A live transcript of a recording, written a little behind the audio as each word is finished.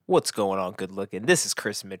What's going on, good looking? This is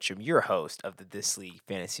Chris Mitchum, your host of the This League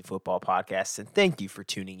Fantasy Football Podcast, and thank you for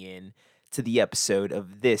tuning in to the episode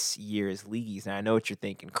of this year's Leagueies. Now, I know what you're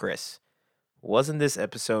thinking, Chris. Wasn't this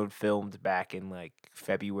episode filmed back in like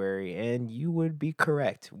February? And you would be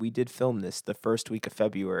correct. We did film this the first week of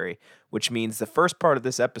February, which means the first part of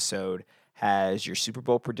this episode has your Super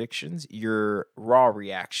Bowl predictions, your raw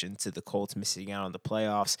reaction to the Colts missing out on the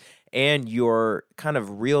playoffs, and your kind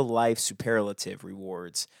of real life superlative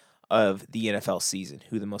rewards of the NFL season,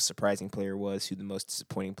 who the most surprising player was, who the most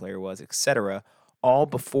disappointing player was, etc., all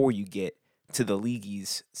before you get to the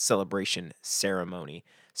Leagueies celebration ceremony.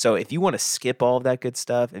 So if you want to skip all of that good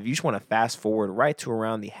stuff, if you just want to fast forward right to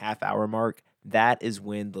around the half-hour mark, that is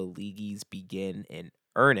when the Leagueies begin in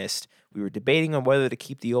earnest. We were debating on whether to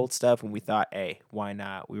keep the old stuff, and we thought, hey, why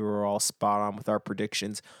not? We were all spot on with our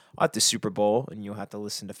predictions at the Super Bowl, and you'll have to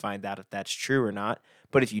listen to find out if that's true or not.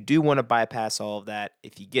 But if you do want to bypass all of that,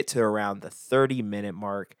 if you get to around the 30-minute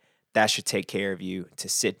mark, that should take care of you to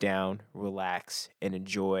sit down, relax, and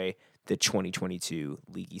enjoy the 2022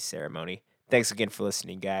 Leagueies ceremony. Thanks again for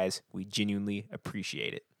listening, guys. We genuinely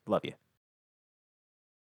appreciate it. Love you.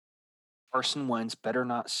 Carson Wentz better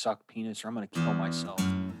not suck penis or I'm going to kill myself.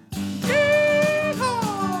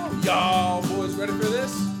 Yeehaw! Y'all boys ready for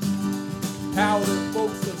this? How the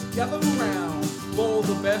folks let's gather around for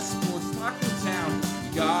the best sports talk in town.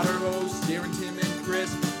 We got our hosts, Darren, Tim, and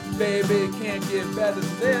Chris. Baby, can't get better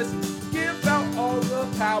than this. Give out all the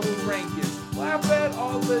power rankings. Laugh at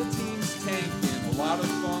all the teams tanking. A lot of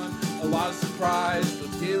fun, a lot of surprise.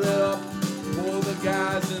 Let's give it up for the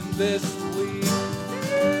guys in this league.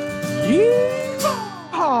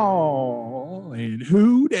 Yeehaw! And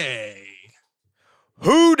who day?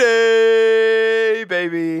 Who day,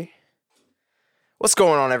 baby? What's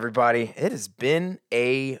going on, everybody? It has been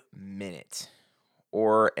a minute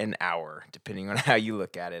or an hour, depending on how you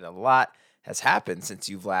look at it. A lot has happened since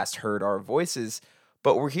you've last heard our voices,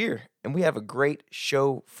 but we're here, and we have a great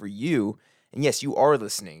show for you. And yes, you are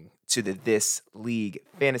listening to the This League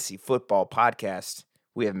Fantasy Football Podcast.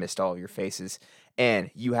 We have missed all of your faces.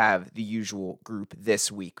 And you have the usual group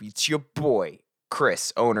this week. It's your boy,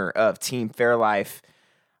 Chris, owner of Team Fairlife.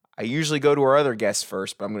 I usually go to our other guests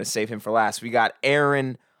first, but I'm going to save him for last. We got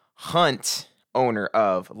Aaron Hunt, owner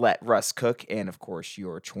of Let Russ Cook, and, of course,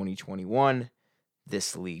 your 2021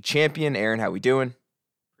 This League champion. Aaron, how we doing?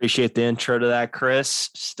 Appreciate the intro to that, Chris.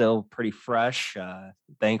 Still pretty fresh.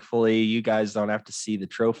 Thankfully, you guys don't have to see the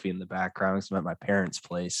trophy in the background because I'm at my parents'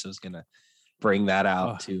 place. So I was going to bring that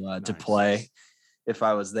out to play if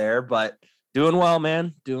I was there, but doing well,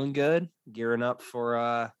 man. Doing good. Gearing up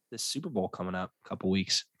for this Super Bowl coming up in a couple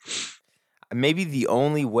weeks. Maybe the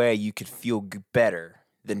only way you could feel better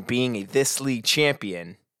than being a This League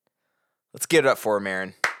champion. Let's give it up for him,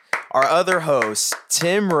 Aaron. Our other host,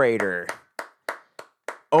 Tim Rader,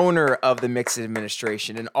 owner of the Mixed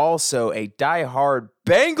Administration and also a diehard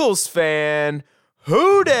Bengals fan.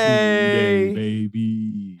 Who day,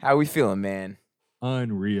 baby? How we feeling, man?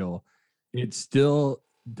 Unreal. It still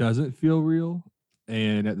doesn't feel real,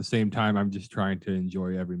 and at the same time, I'm just trying to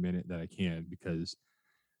enjoy every minute that I can because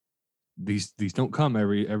these don't come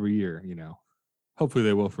every year. You know, hopefully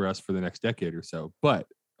they will for us for the next decade or so. But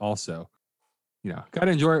also,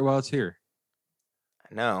 gotta enjoy it while it's here.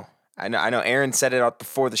 I know. Aaron said it out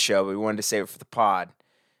before the show, but we wanted to save it for the pod.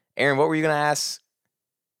 Aaron, what were you gonna ask?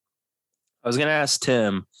 I was going to ask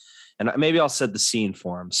Tim, and maybe I'll set the scene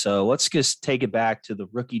for him. So let's just take it back to the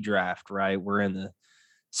rookie draft, right? We're in the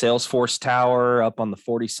Salesforce Tower up on the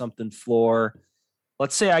 40-something floor.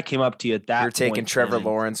 Let's say I came up to you at that point. You're taking Trevor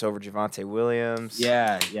Lawrence over Javonte Williams.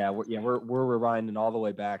 Yeah. We're rewinding all the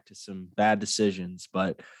way back to some bad decisions.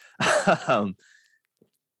 But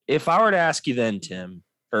if I were to ask you then, Tim,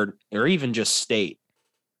 or even just state,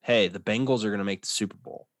 hey, the Bengals are going to make the Super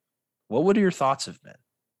Bowl, what would your thoughts have been?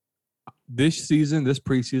 This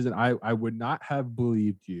preseason, I would not have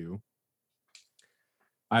believed you.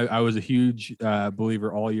 I was a huge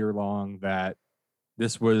believer all year long that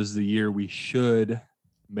this was the year we should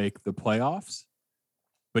make the playoffs.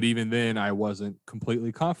 But even then, I wasn't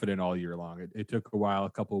completely confident all year long. It took a while, a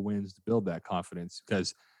couple of wins to build that confidence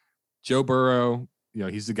because Joe Burrow,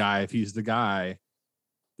 he's the guy. If he's the guy,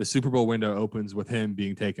 the Super Bowl window opens with him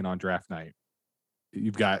being taken on draft night.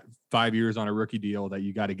 You've got 5 years on a rookie deal that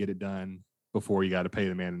you got to get it done before you got to pay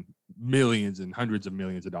the man millions and hundreds of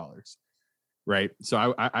millions of dollars. Right.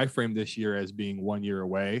 So I framed this year as being 1 year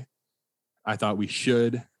away. I thought we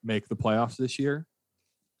should make the playoffs this year.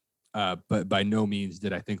 But by no means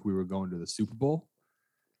did I think we were going to the Super Bowl.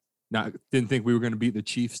 Didn't think we were going to beat the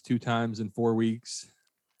Chiefs 2 times in 4 weeks,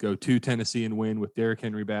 go to Tennessee and win with Derrick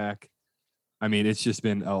Henry back. I mean, it's just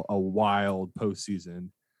been a wild postseason.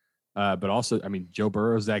 But also, I mean, Joe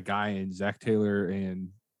Burrow's that guy, and Zach Taylor and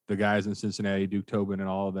the guys in Cincinnati, Duke Tobin, and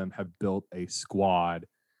all of them have built a squad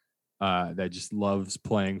that just loves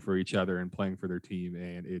playing for each other and playing for their team,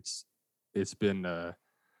 and it's been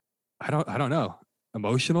I don't know,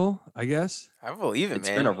 emotional, I guess. I believe it, It's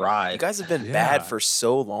man. been a ride. You guys have been Yeah. bad for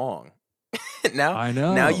so long. Now I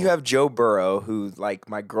know. Now you have Joe Burrow, who like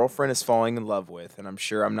my girlfriend is falling in love with, and I'm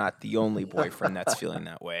sure I'm not the only boyfriend that's feeling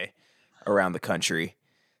that way around the country.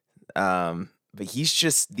 But he's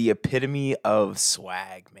just the epitome of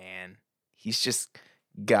swag, man. He's just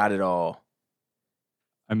got it all.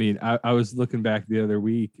 I mean, I was looking back the other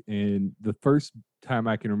week, and the first time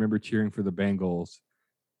I can remember cheering for the Bengals,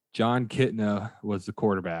 John Kitna was the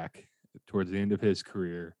quarterback towards the end of his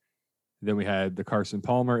career. Then we had the Carson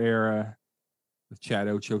Palmer era with Chad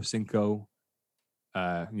Ochocinco.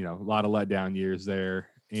 A lot of letdown years there.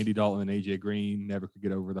 Andy Dalton and AJ Green never could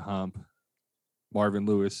get over the hump. Marvin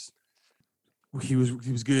Lewis, he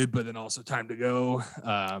was good, but then also time to go.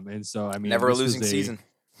 And so I mean, Never a this was losing season.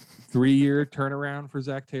 3-year turnaround for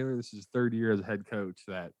Zach Taylor. This is his third year as a head coach.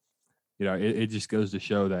 That it just goes to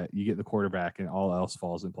show that you get the quarterback and all else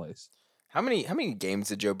falls in place. How many games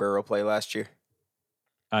did Joe Burrow play last year?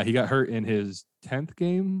 He got hurt in his 10th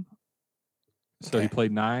game, so he Okay.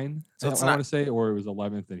 played 9. So it's I want not- to say, or it was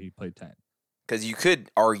 11th and he played 10. Because you could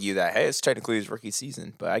argue that, hey, it's technically his rookie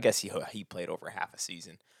season, but I guess he played over half a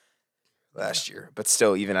season last year. But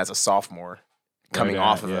still, even as a sophomore, coming Right,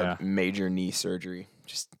 off of yeah. a major knee surgery,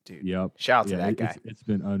 just dude, Yep. shout out to Yeah, that guy. it's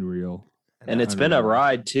been unreal. And it's been a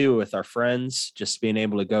ride too with our friends, just being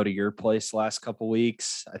able to go to your place last couple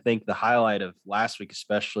weeks. I think the highlight of last week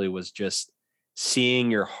especially was just seeing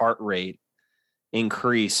your heart rate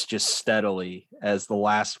increase just steadily as the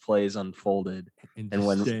last plays unfolded. and and just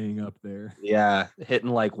when- staying up there. Yeah, hitting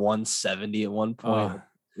like 170 at one point.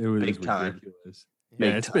 It was Big time. ridiculous.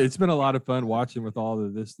 Big Yeah, it's been a lot of fun watching with all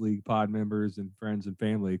of This League pod members and friends and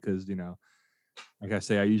family because like I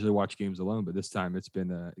say, I usually watch games alone, but this time it's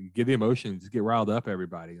been get the emotions, get riled up,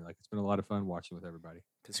 everybody. Like it's been a lot of fun watching with everybody.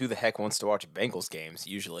 Because who the heck wants to watch Bengals games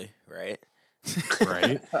usually, right?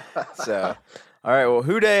 Right? So, all right.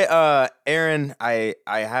 Well, Aaron, I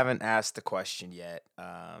haven't asked the question yet,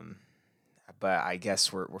 but I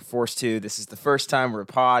guess we're forced to. This is the first time we're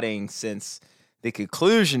podding since the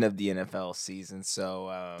conclusion of the NFL season.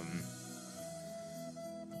 So,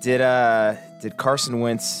 did Carson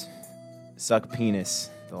Wentz suck penis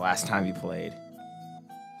the last time he played?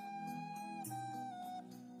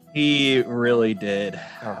 He really did.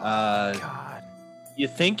 Oh, Uh, God. You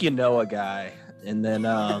think you know a guy, and then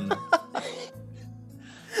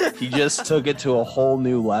he just took it to a whole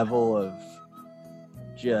new level of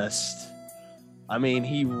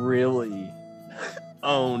he really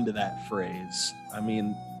owned that phrase. I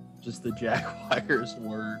mean, just the Jaguars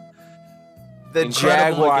were The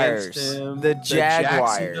incredible Jaguars. against him. The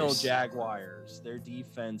Jacksonville Jaguars. Jaguars. Their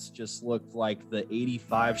defense just looked like the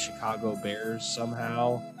 85 Chicago Bears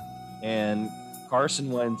somehow. And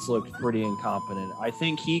Carson Wentz looked pretty incompetent. I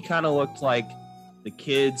think he kind of looked like the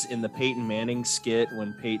kids in the Peyton Manning skit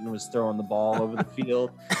when Peyton was throwing the ball over the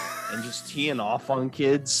field and just teeing off on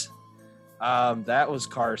kids. That was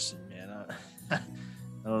Carson, man. I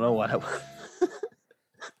don't know what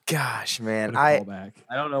Gosh, man. What a callback.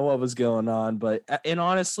 I don't know what was going on, but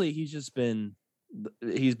honestly, he's been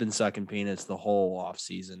sucking peanuts the whole off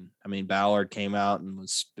season. I mean, Ballard came out and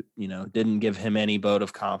was, didn't give him any vote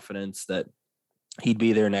of confidence that he'd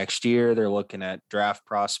be there next year. They're looking at draft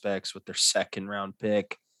prospects with their second round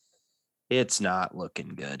pick. It's not looking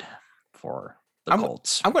good for the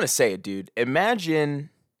Colts. I'm going to say it, dude. Imagine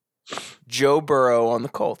Joe Burrow on the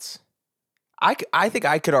Colts. I think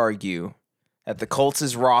I could argue that the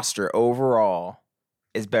Colts' roster overall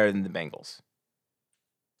is better than the Bengals.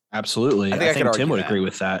 Absolutely. I I think I think could Tim argue would that. agree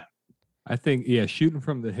with that. I think, shooting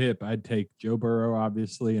from the hip, I'd take Joe Burrow,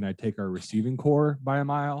 obviously, and I'd take our receiving core by a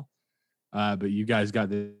mile. But you guys got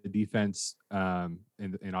the defense, and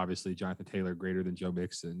obviously Jonathan Taylor greater than Joe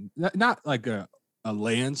Mixon. Not like a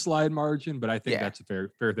landslide margin, but I think that's a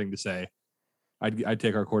fair thing to say. I'd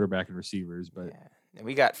take our quarterback and receivers, but Yeah. And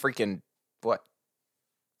we got freaking, what,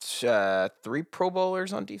 3 Pro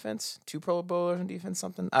Bowlers on defense? 2 Pro Bowlers on defense,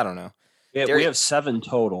 something? I don't know. Yeah, we have 7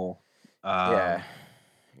 total. Yeah.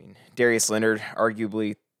 I mean, Darius Leonard,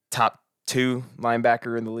 arguably top 2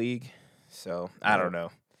 linebacker in the league. So, I don't know.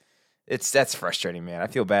 That's frustrating, man. I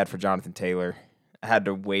feel bad for Jonathan Taylor. I had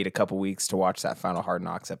to wait a couple weeks to watch that final Hard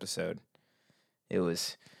Knocks episode. It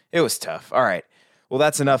was tough. All right. Well,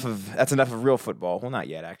 that's enough of real football. Well, not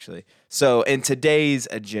yet, actually. So in today's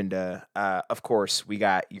agenda, of course, we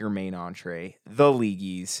got your main entree, the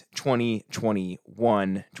Leagueies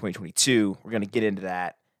 2021-2022. We're going to get into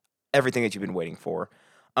that, everything that you've been waiting for.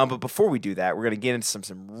 But before we do that, we're going to get into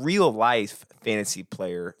some real life fantasy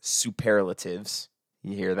player superlatives.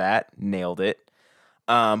 You hear that? Nailed it.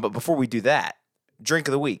 But before we do that, drink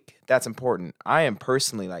of the week. That's important. I am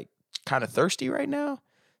personally kind of thirsty right now.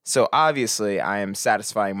 So obviously I am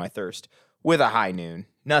satisfying my thirst with a high noon.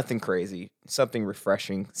 Nothing crazy. Something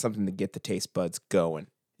refreshing. Something to get the taste buds going.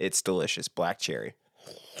 It's delicious. Black cherry.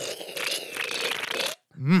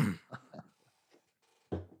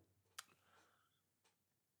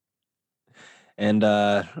 And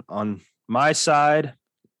on my side,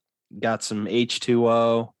 got some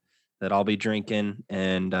H2O that I'll be drinking.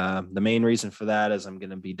 And the main reason for that is I'm going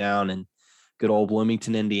to be down in good old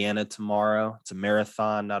Bloomington, Indiana tomorrow. It's a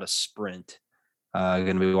marathon, not a sprint. Going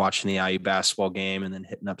to be watching the IU basketball game and then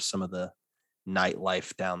hitting up some of the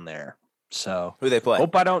nightlife down there. So who they play?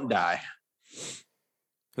 Hope I don't die.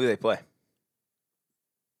 Who they play?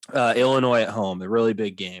 Illinois at home. A really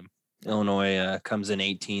big game. Illinois comes in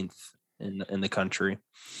 18th in the country.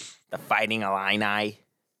 The Fighting Illini.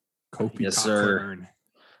 Kofi Yes, Cockburn.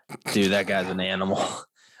 sir. Dude, that guy's an animal.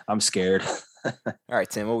 I'm scared. All right,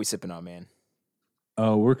 Tim, what are we sipping on, man?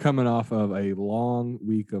 We're coming off of a long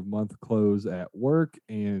week of month close at work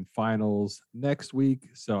and finals next week.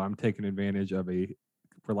 So I'm taking advantage of a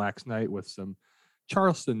relaxed night with some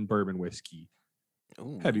Charleston bourbon whiskey.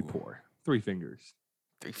 Ooh. Heavy pour. 3 fingers.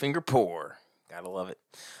 3-finger pour. Gotta love it.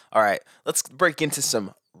 All right, let's break into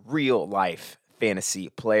some real life fantasy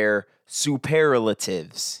player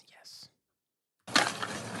superlatives. Yes.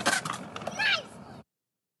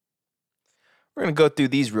 We're going to go through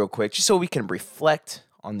these real quick just so we can reflect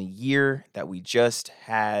on the year that we just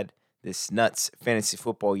had, this nuts fantasy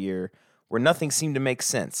football year where nothing seemed to make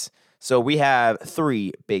sense. So we have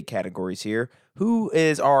 3 big categories here. Who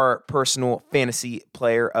is our personal fantasy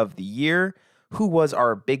player of the year? Who was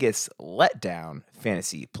our biggest letdown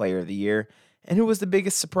fantasy player of the year? And who was the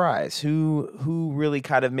biggest surprise? Who really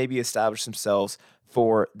kind of maybe established themselves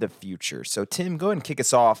for the future? So Tim, go ahead and kick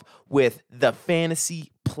us off with the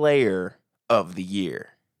fantasy player of the year.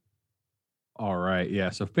 All right. Yeah.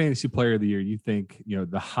 So fantasy player of the year, you think,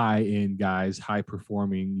 the high end guys, high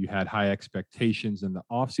performing, you had high expectations in the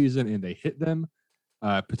offseason and they hit them.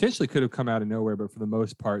 Potentially could have come out of nowhere, but for the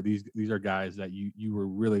most part, these are guys that you were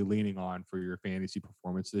really leaning on for your fantasy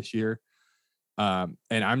performance this year. And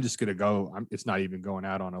I'm just going to go, it's not even going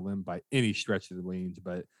out on a limb by any stretch of the leans,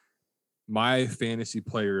 but my fantasy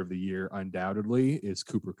player of the year undoubtedly is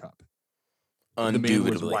Cooper Kupp. The man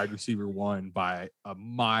was wide receiver 1 by a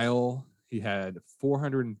mile. He had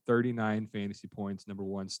 439 fantasy points, number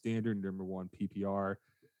 1 standard, number 1 PPR,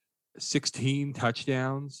 16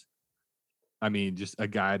 touchdowns. I mean, just a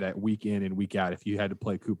guy that week in and week out, if you had to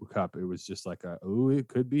play Cooper Kupp, it was just like it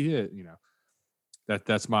could be it.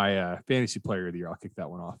 That's my fantasy player of the year. I'll kick that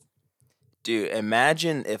one off. Dude,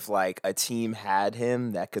 imagine if a team had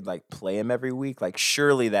him that could play him every week.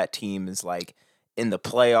 Surely that team is in the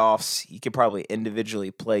playoffs. He could probably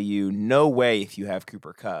individually play you. No way if you have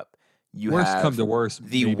Cooper Kupp. Worst come to worst,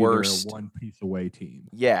 the worst one piece away team.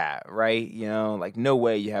 Yeah, right. No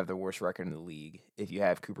way you have the worst record in the league if you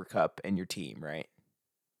have Cooper Kupp and your team, right?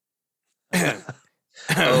 Yeah.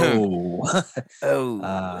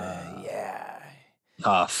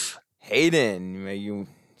 Tough. Hayden,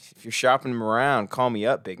 if you're shopping him around, call me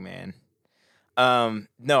up, big man.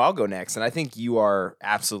 No, I'll go next, and I think you are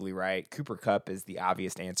absolutely right. Cooper Kupp is the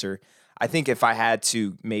obvious answer. I think if I had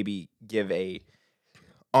to maybe give a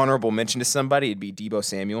honorable mention to somebody, it'd be Deebo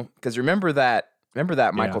Samuel. Because remember that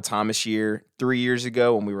Michael Thomas year 3 years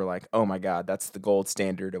ago when we were like, oh my God, that's the gold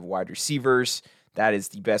standard of wide receivers. That is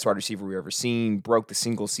the best wide receiver we've ever seen. Broke the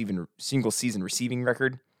single season receiving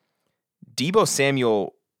record. Deebo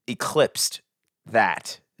Samuel eclipsed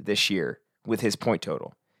that this year with his point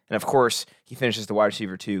total. And of course, he finishes the wide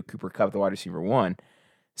receiver 2, Cooper Kupp the wide receiver 1.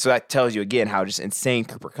 So that tells you again how just insane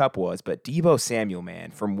Cooper Kupp was. But Deebo Samuel,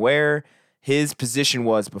 man, from where his position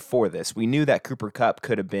was before this, we knew that Cooper Kupp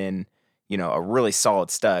could have been, a really solid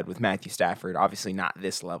stud with Matthew Stafford. Obviously not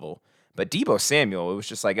this level. But Deebo Samuel, it was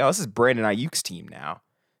just this is Brandon Ayuk's team now.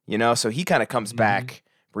 So he kind of comes back,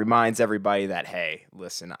 reminds everybody that, hey,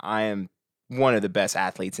 listen, I am one of the best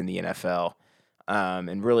athletes in the NFL.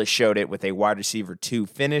 And really showed it with a wide receiver 2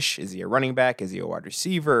 finish. Is he a running back? Is he a wide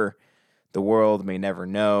receiver? The world may never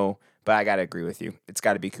know, but I got to agree with you. It's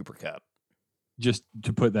got to be Cooper Kupp. Just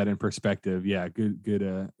to put that in perspective, yeah,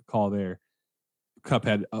 good call there. Kupp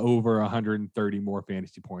had over 130 more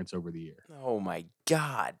fantasy points over the year, Oh my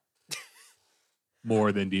God.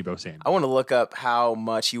 more than Deebo Samuel. I want to look up how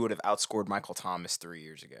much he would have outscored Michael Thomas 3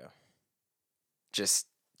 years ago. Just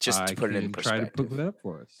to put it in perspective. Try to put that up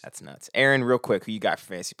for us. That's nuts. Aaron, real quick, who you got for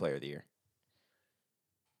Fantasy Player of the Year?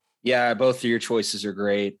 Yeah, both of your choices are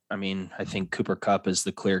great. I mean, I think Cooper Kupp is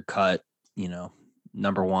the clear cut,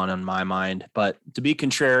 number one on my mind. But to be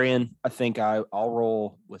contrarian, I think I'll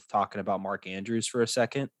roll with talking about Mark Andrews for a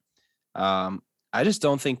second. I just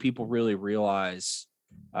don't think people really realize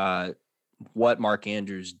what Mark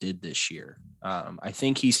Andrews did this year. I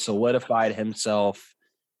think he solidified himself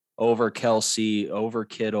over Kelsey, over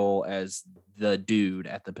Kittle as the dude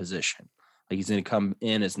at the position. Like he's going to come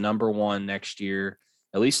in as number one next year,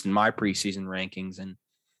 at least in my preseason rankings. And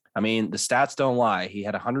I mean, the stats don't lie. He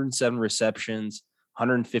had 107 receptions,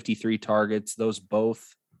 153 targets. Those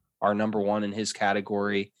both are number one in his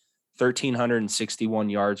category.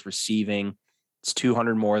 1,361 yards receiving. It's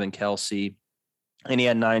 200 more than Kelsey. And he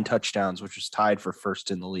had 9 touchdowns, which was tied for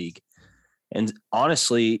first in the league. And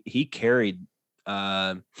honestly, he carried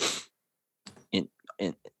in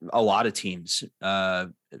a lot of teams,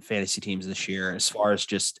 fantasy teams this year, as far as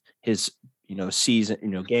just his,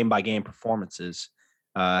 season, game by game performances.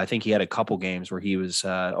 I think he had a couple games where he was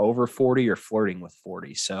over 40 or flirting with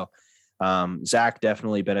 40. So Zach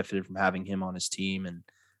definitely benefited from having him on his team, and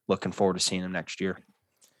looking forward to seeing him next year.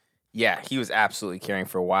 Yeah, he was absolutely carrying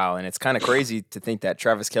for a while, and it's kind of crazy to think that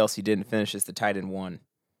Travis Kelce didn't finish as the tight end one.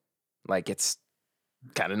 Like, it's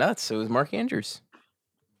kind of nuts. It was Mark Andrews.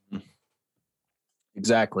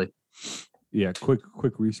 Exactly. Yeah, quick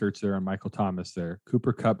research there on Michael Thomas there.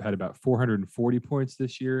 Cooper Kupp had about 440 points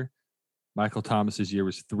this year. Michael Thomas's year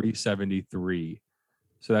was 373.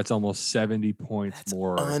 So that's almost 70 points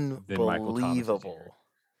more than Michael Thomas.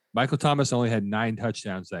 Michael Thomas only had 9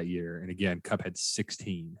 touchdowns that year. And again, Kupp had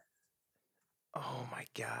 16. Oh, my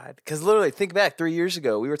God. Because literally, think back 3 years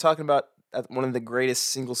ago, we were talking about one of the greatest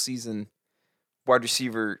single-season wide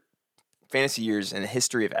receiver fantasy years in the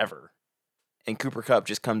history of ever. And Cooper Kupp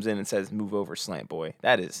just comes in and says, move over, slant boy.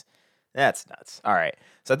 That's nuts. All right.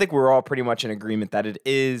 So I think we're all pretty much in agreement that it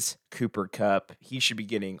is Cooper Kupp. He should be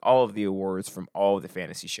getting all of the awards from all of the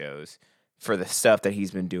fantasy shows for the stuff that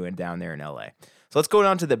he's been doing down there in LA. So let's go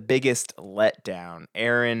down to the biggest letdown.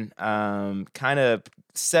 Aaron, kind of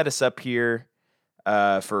set us up here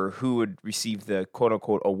for who would receive the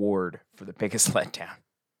quote-unquote award for the biggest letdown.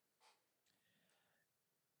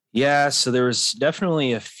 Yeah, so there was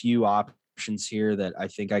definitely a few options here that I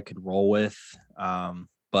think I could roll with.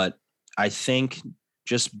 But I think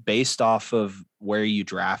just based off of where you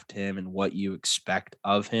draft him and what you expect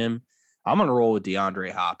of him, I'm going to roll with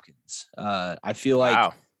DeAndre Hopkins. I feel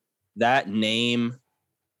like that name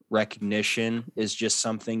recognition is just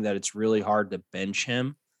something that it's really hard to bench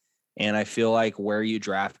him. And I feel like where you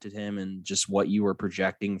drafted him and just what you were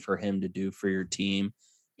projecting for him to do for your team,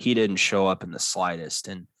 he didn't show up in the slightest.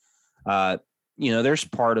 And, there's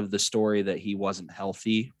part of the story that he wasn't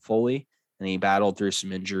healthy fully, and he battled through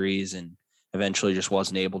some injuries and eventually just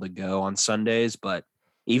wasn't able to go on Sundays. But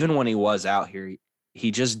even when he was out here, he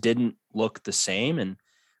just didn't look the same. And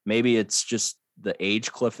maybe it's just the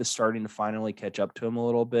age cliff is starting to finally catch up to him a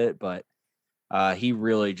little bit. But he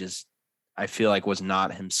really just, I feel like, was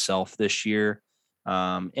not himself this year.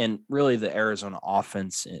 And really the Arizona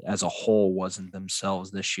offense as a whole wasn't themselves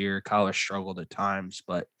this year. Kyler struggled at times,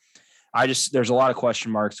 but there's a lot of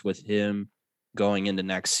question marks with him going into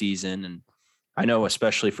next season. And I know,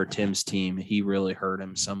 especially for Tim's team, he really hurt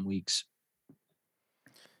him some weeks.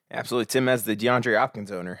 Absolutely. Tim, as the DeAndre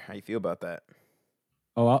Hopkins owner, how you feel about that?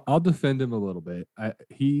 Oh, I'll defend him a little bit.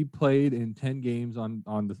 He played in 10 games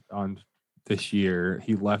on this year.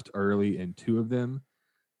 He left early in 2 of them.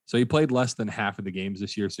 So he played less than half of the games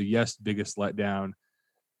this year. So yes, biggest letdown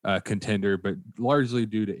contender, but largely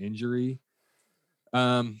due to injury.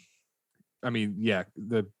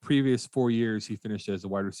 The previous 4 years he finished as a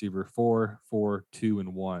wide receiver 4, 4, 2,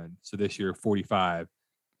 and 1. So this year 45,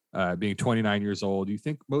 being 29 years old. Do you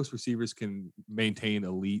think most receivers can maintain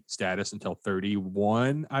elite status until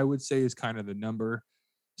 31? I would say is kind of the number.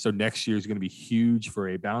 So next year is going to be huge for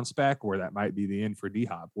a bounce back, or that might be the end for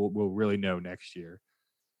D-Hop. We'll really know next year.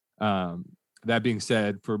 That being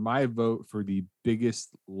said, for my vote for the biggest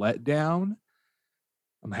letdown,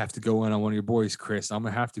 I'm going to have to go in on one of your boys, Chris. I'm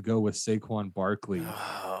going to have to go with Saquon Barkley.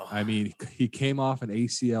 Oh. I mean, he came off an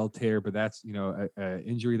ACL tear, but that's, an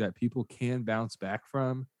injury that people can bounce back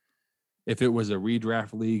from. If it was a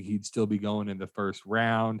redraft league, he'd still be going in the first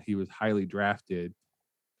round. He was highly drafted.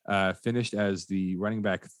 Finished as the running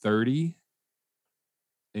back 30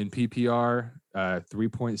 in PPR.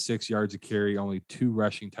 3.6 yards a carry, only 2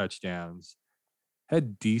 rushing touchdowns.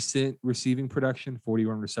 Had decent receiving production,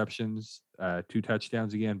 41 receptions, 2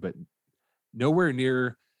 touchdowns again, but nowhere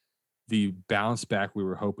near the bounce back we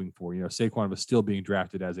were hoping for. Saquon was still being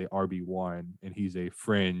drafted as a RB1, and he's a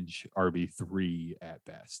fringe RB3 at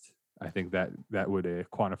best. I think that would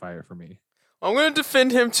quantify it for me. I'm going to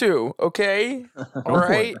defend him too, okay? All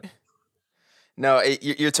right. No,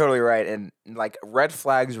 you're totally right. And like red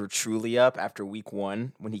flags were truly up after week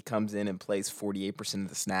 1 when he comes in and plays 48% of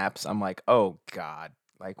the snaps. I'm like, oh God,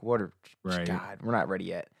 like God, we're not ready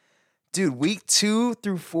yet. Dude, week 2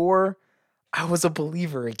 through 4, I was a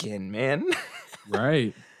believer again, man.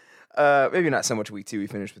 Right. Maybe not so much week 2. We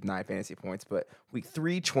finished with 9 fantasy points, but week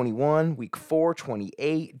 3, 21, week 4,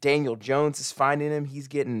 28. Daniel Jones is finding him. He's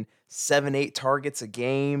getting 7-8 targets a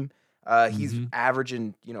game. He's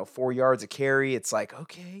averaging, 4 yards a carry. It's like,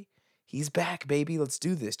 okay, he's back, baby. Let's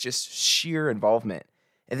do this. Just sheer involvement.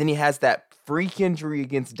 And then he has that freak injury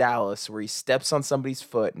against Dallas where he steps on somebody's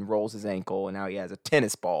foot and rolls his ankle, and now he has a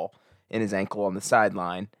tennis ball in his ankle on the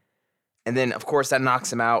sideline. And then, of course, that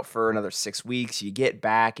knocks him out for another 6 weeks. You get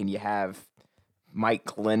back and you have Mike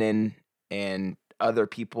Glennon and other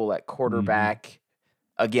people at quarterback.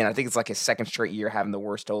 Again, I think it's like his second straight year having the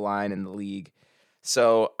worst O-line in the league.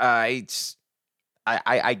 So I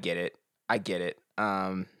get it. I get it.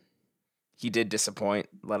 He did disappoint,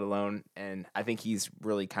 let alone, and I think he's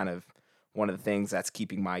really kind of one of the things that's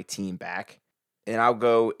keeping my team back. And I'll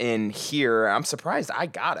go in here. I'm surprised I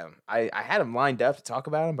got him. I had him lined up to talk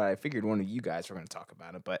about him, but I figured one of you guys were going to talk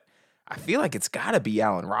about him. But I feel like it's got to be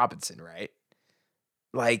Allen Robinson, right?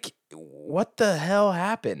 Like, what the hell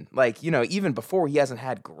happened? Like, even before, he hasn't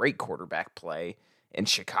had great quarterback play in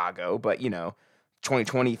Chicago. But,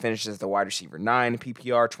 2020 finishes as the wide receiver 9 in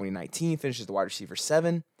PPR. 2019 finishes the wide receiver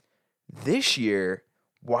 7. This year,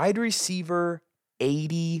 wide receiver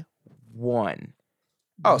 81.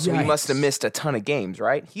 Oh, so he must have missed a ton of games,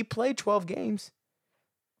 right? He played 12 games.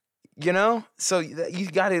 So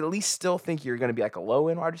you got to at least still think you're going to be like a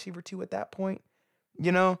low-end wide receiver 2 at that point.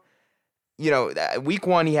 Week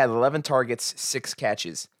 1, he had 11 targets, 6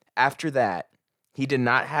 catches. After that, he did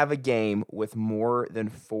not have a game with more than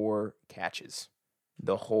 4 catches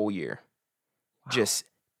the whole year. Wow. Just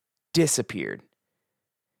disappeared.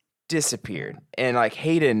 And like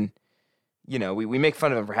Hayden, we make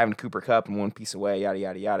fun of him for having Cooper Kupp and one piece away, yada,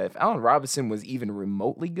 yada, yada. If Allen Robinson was even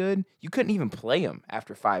remotely good, you couldn't even play him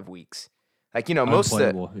after 5 weeks. Like, most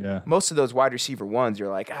of those wide receiver ones, you're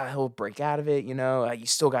like, he'll break out of it, you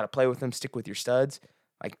still got to play with him, stick with your studs.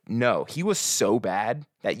 Like, no, he was so bad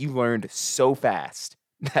that you learned so fast.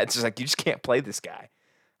 That's just like, you just can't play this guy.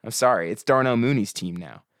 I'm sorry. It's Darnell Mooney's team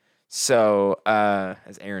now. So,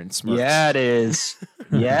 as Aaron smirks. Yeah, it is.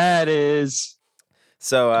 Yeah, it is.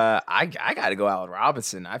 So I got to go Allen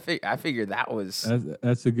Robinson. I figured that was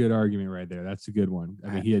that's a good argument right there. That's a good one. I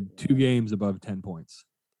mean, he had 2 games above 10 points.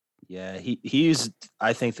 Yeah, he's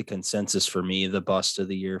I think the consensus for me, the bust of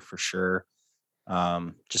the year for sure.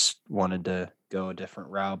 Just wanted to go a different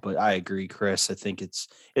route, but I agree, Chris. I think it's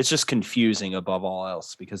just confusing above all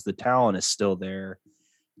else because the talent is still there.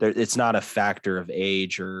 It's not a factor of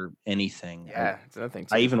age or anything. Yeah, it's nothing.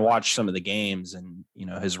 I even watched some of the games, and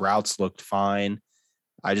his routes looked fine.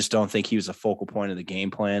 I just don't think he was a focal point of the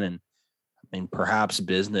game plan. And I mean, perhaps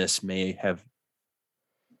business may have,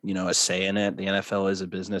 a say in it. The NFL is a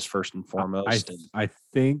business first and foremost. I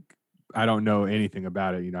think, I don't know anything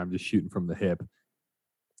about it. I'm just shooting from the hip.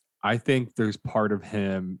 I think there's part of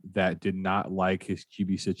him that did not like his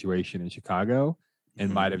QB situation in Chicago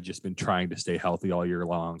and might have just been trying to stay healthy all year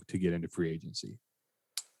long to get into free agency.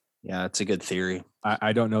 Yeah, it's a good theory.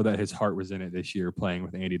 I don't know that his heart was in it this year playing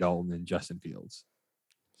with Andy Dalton and Justin Fields.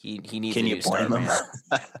 He needs. Can you blame him?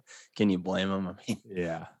 Can you blame him? I mean,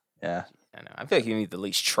 yeah. I know. I feel like you need to at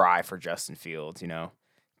least try for Justin Fields.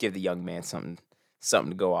 Give the young man something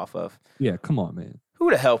to go off of. Yeah, come on, man. Who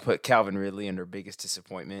the hell put Calvin Ridley under biggest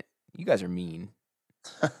disappointment? You guys are mean.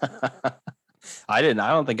 I didn't. I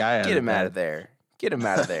don't think I had. Get him out of there.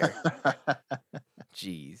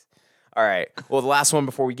 Jeez. All right. Well, the last one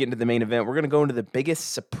before we get into the main event, we're going to go into the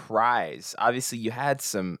biggest surprise. Obviously, you had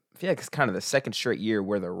some, I feel like it's kind of the second straight year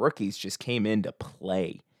where the rookies just came in to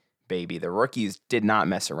play, baby. The rookies did not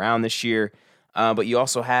mess around this year, but you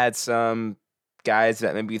also had some guys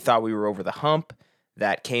that maybe thought we were over the hump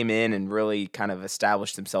that came in and really kind of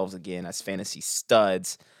established themselves again as fantasy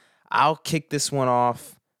studs. I'll kick this one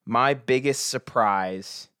off. My biggest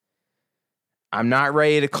surprise, I'm not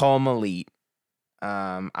ready to call him elite.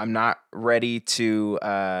 I'm not ready to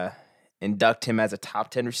induct him as a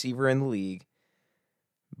top 10 receiver in the league.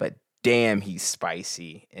 But damn, he's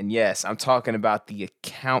spicy. And yes, I'm talking about the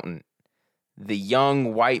accountant, the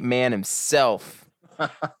young white man himself,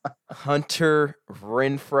 Hunter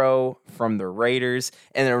Renfrow from the Raiders.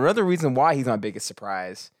 And another reason why he's my biggest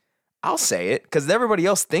surprise, I'll say it, because everybody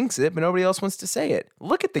else thinks it, but nobody else wants to say it.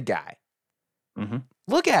 Look at the guy. Mm-hmm.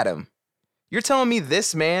 Look at him. You're telling me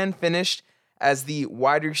this man finished as the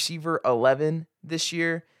wide receiver 11 this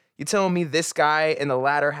year? You're telling me this guy in the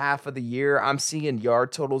latter half of the year, I'm seeing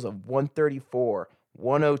yard totals of 134,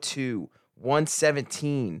 102,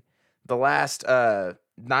 117. The last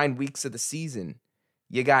 9 weeks of the season,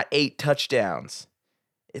 you got 8 touchdowns.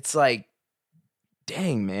 It's like,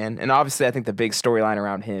 dang, man. And obviously, I think the big storyline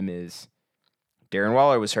around him is Darren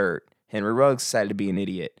Waller was hurt. Henry Ruggs decided to be an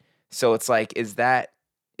idiot. So it's like, is that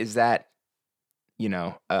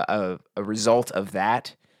a result of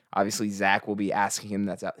that? Obviously, Zach will be asking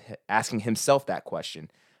himself that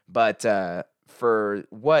question. But for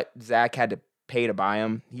what Zach had to pay to buy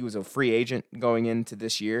him, he was a free agent going into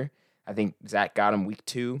this year. I think Zach got him week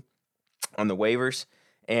 2 on the waivers.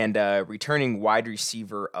 And returning wide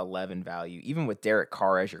receiver 11 value, even with Derek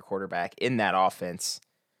Carr as your quarterback in that offense.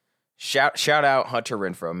 Shout out Hunter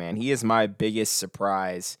Renfrow, man. He is my biggest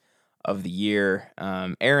surprise of the year.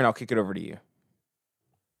 Aaron, I'll kick it over to you.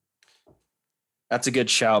 That's a good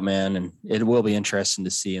shout, man. And it will be interesting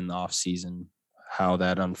to see in the offseason how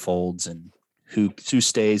that unfolds and who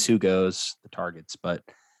stays, who goes, the targets. But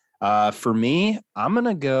for me, I'm going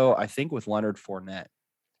to go, I think, with Leonard Fournette.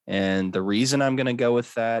 And the reason I'm going to go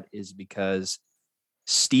with that is because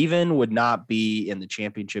Steven would not be in the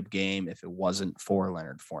championship game if it wasn't for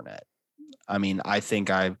Leonard Fournette. I mean, I think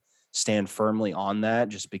I stand firmly on that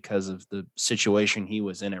just because of the situation he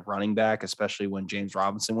was in at running back, especially when James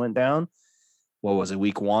Robinson went down. What was it,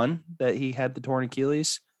 week 1 that he had the torn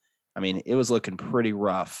Achilles? I mean, it was looking pretty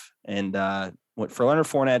rough. And for Leonard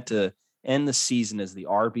Fournette to end the season as the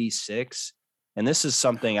RB6, and this is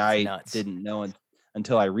something I didn't know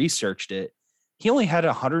until I researched it, he only had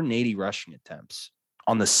 180 rushing attempts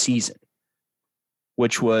on the season,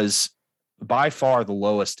 which was by far the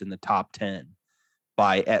lowest in the top 10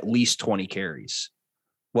 by at least 20 carries.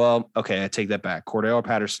 Well, okay, I take that back. Cordell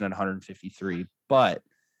Patterson at 153, but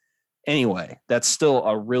anyway, that's still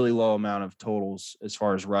a really low amount of totals as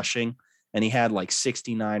far as rushing, and he had like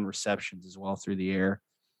 69 receptions as well through the air.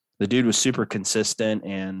 The dude was super consistent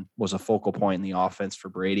and was a focal point in the offense for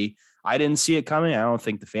Brady. I didn't see it coming. I don't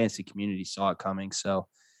think the fantasy community saw it coming. So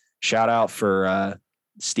shout out for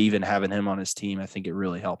Steven having him on his team. I think it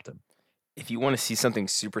really helped him. If you want to see something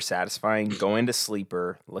super satisfying, go into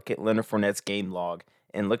Sleeper, look at Leonard Fournette's game log,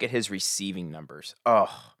 and look at his receiving numbers.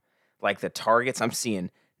 Oh, like the targets, I'm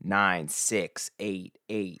seeing 9, 6, 8,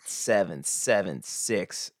 8, 7, 7,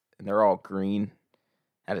 6, and they're all green.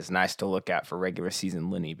 That is nice to look at for regular season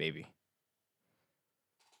Lenny, baby.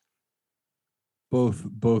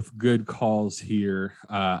 Both good calls here.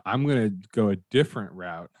 I'm going to go a different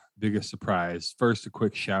route. Biggest surprise. First, a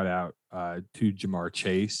quick shout out to Jamar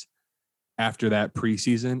Chase. After that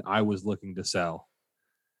preseason, I was looking to sell.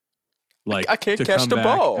 Like, I can't catch the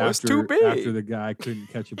ball. It's too big. After the guy couldn't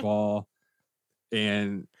catch a ball,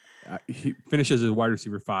 and he finishes as wide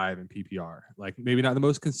receiver 5 in PPR. Like, maybe not the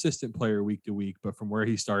most consistent player week to week, but from where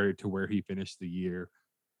he started to where he finished the year,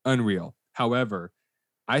 unreal. However,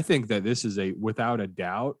 I think that this is without a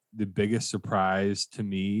doubt, the biggest surprise to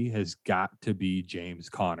me has got to be James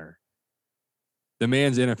Conner. The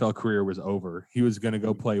man's NFL career was over. He was going to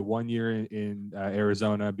go play 1 year in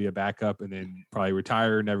Arizona, be a backup, and then probably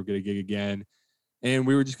retire, never get a gig again. And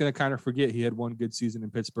we were just going to kind of forget he had one good season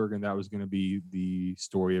in Pittsburgh, and that was going to be the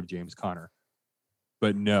story of James Conner.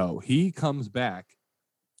 But no, he comes back,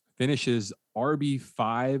 finishes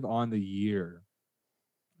RB5 on the year.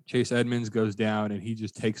 Chase Edmonds goes down, and he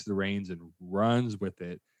just takes the reins and runs with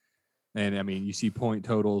it. And, I mean, you see point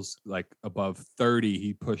totals like above 30.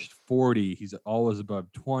 He pushed 40. He's always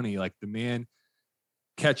above 20. Like, the man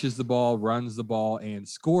catches the ball, runs the ball, and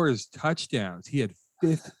scores touchdowns. He had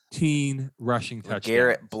 15 rushing touchdowns.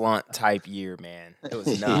 Garrett Blunt type year, man. It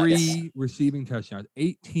was nuts. 3 receiving touchdowns,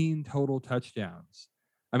 18 total touchdowns.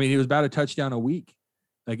 I mean, he was about a touchdown a week.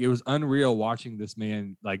 Like, it was unreal watching this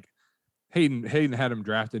man. Like, Hayden had him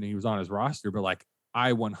drafted and he was on his roster, but like,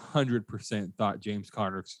 I 100% thought James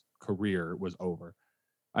Conner's career was over.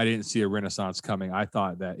 I didn't see a renaissance coming. I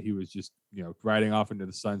thought that he was just, riding off into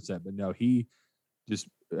the sunset, but no, he just,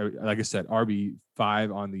 like I said,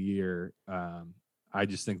 RB5 on the year. I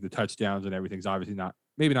just think the touchdowns and everything's obviously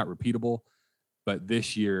maybe not repeatable, but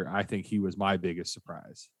this year, I think he was my biggest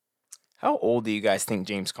surprise. How old do you guys think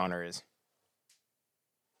James Conner is?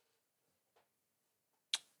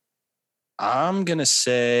 I'm going to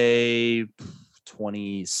say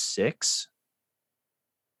 26.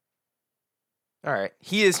 All right.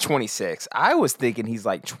 He is 26. I was thinking he's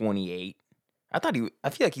like 28. I feel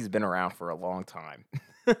like he's been around for a long time.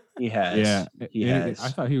 He has. Yeah, He has. I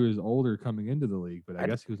thought he was older coming into the league, but I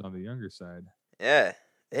guess he was on the younger side. Yeah.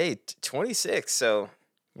 Hey, 26. So,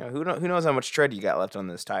 who knows how much tread you got left on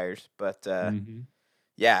those tires. But,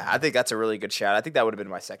 yeah, I think that's a really good shot. I think that would have been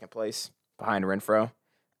my second place behind Renfroe.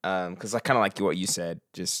 Because I kind of like what you said.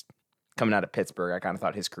 Just coming out of Pittsburgh, I kind of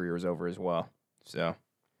thought his career was over as well. So,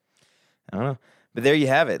 I don't know. But there you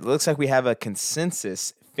have it. Looks like we have a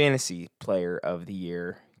consensus fantasy player of the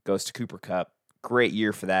year. Goes to Cooper Kupp. Great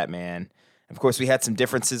year for that man. Of course, we had some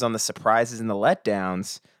differences on the surprises and the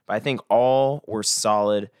letdowns, but I think all were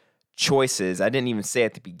solid choices. I didn't even say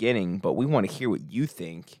at the beginning, but we want to hear what you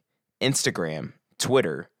think. Instagram,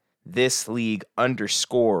 Twitter,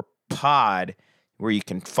 thisleague_pod, where you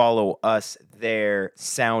can follow us there,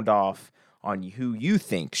 sound off on who you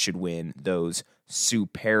think should win those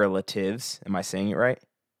superlatives. Am I saying it right?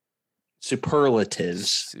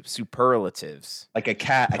 Superlatives. Superlatives. Like a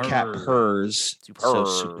cat purrs. So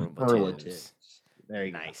superlatives. There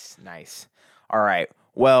you go. Nice. All right.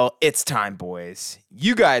 Well, it's time, boys.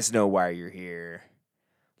 You guys know why you're here.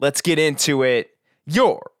 Let's get into it.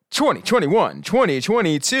 Your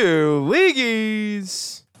 2021-2022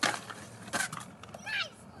 Leagueies.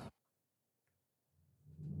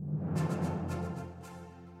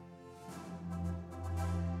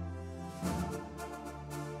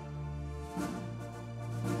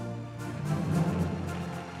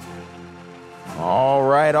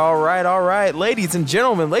 All right. Ladies and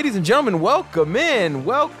gentlemen, welcome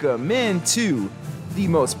in to the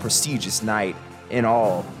most prestigious night in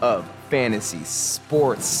all of fantasy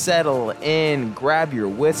sports. Settle in, grab your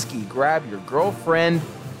whiskey, grab your girlfriend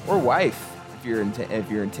or wife if you're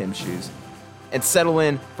in Tim's shoes, and settle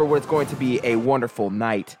in for what's going to be a wonderful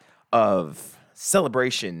night of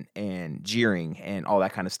celebration and jeering and all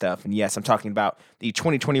that kind of stuff. And yes, I'm talking about the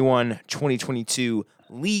 2021-2022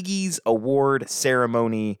 Leagueies Award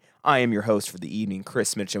Ceremony. I am your host for the evening,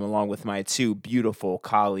 Chris Mitchum, along with my two beautiful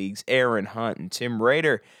colleagues, Aaron Hunt and Tim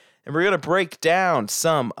Rader. And we're going to break down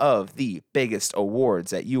some of the biggest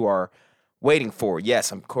awards that you are waiting for.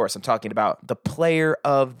 Yes, of course, I'm talking about the Player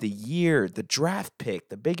of the Year, the draft pick,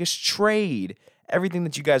 the biggest trade, everything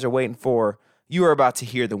that you guys are waiting for. You are about to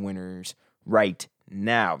hear the winners right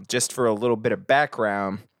now. Just for a little bit of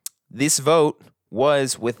background, this vote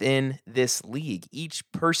was within this league. Each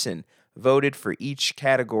person voted for each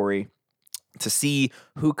category to see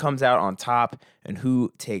who comes out on top and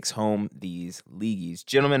who takes home these leagueies.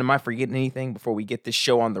 Gentlemen, am I forgetting anything before we get this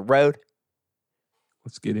show on the road?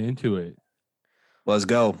 Let's get into it. Let's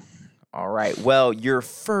go. All right. Well, your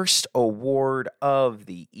first award of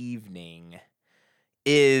the evening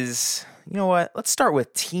is, you know what? Let's start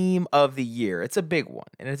with Team of the Year. It's a big one,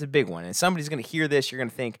 and somebody's going to hear this. You're going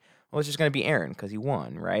to think, well, it's just going to be Aaron because he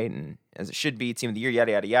won, right? And as it should be, Team of the Year,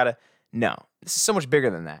 yada, yada, yada. No, this is so much bigger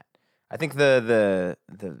than that. I think the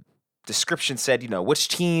description said, which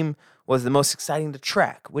team was the most exciting to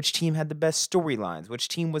track, which team had the best storylines, which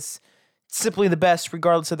team was simply the best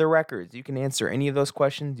regardless of their records. You can answer any of those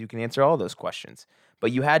questions. You can answer all those questions.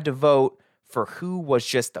 But you had to vote for who was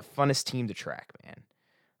just the funnest team to track,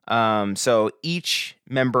 man. So each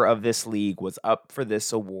member of this league was up for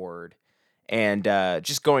this award. And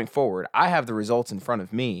just going forward, I have the results in front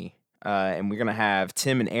of me, and we're going to have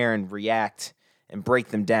Tim and Aaron react and break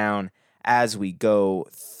them down as we go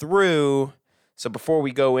through. So before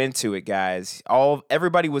we go into it, guys,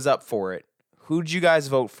 everybody was up for it. Who'd you guys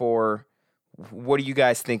vote for? What are you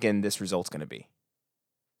guys thinking this result's going to be?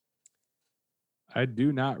 I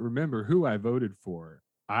do not remember who I voted for.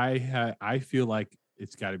 I feel like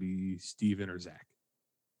it's got to be Steven or Zach.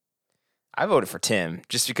 I voted for Tim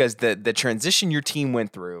just because the transition your team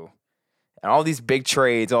went through and all these big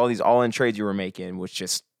trades, all these all-in trades you were making was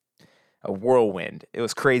just a whirlwind. It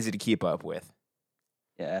was crazy to keep up with.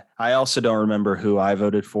 Yeah. I also don't remember who I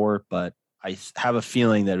voted for, but I have a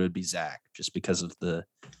feeling that it would be Zach just because of the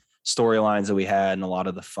storylines that we had and a lot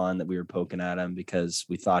of the fun that we were poking at him because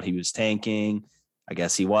we thought he was tanking. I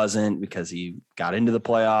guess he wasn't because he got into the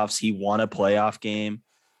playoffs. He won a playoff game.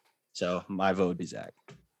 So my vote would be Zach.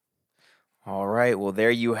 All right. Well,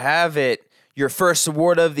 there you have it. Your first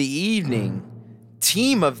award of the evening,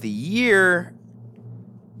 Team of the Year,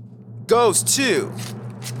 goes to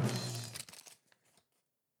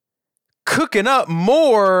Cooking Up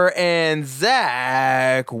More, and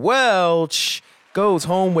Zach Welch goes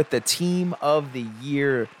home with the Team of the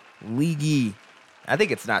Year Leaguey. I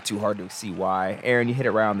think it's not too hard to see why. Aaron, you hit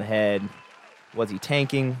it right on the head. Was he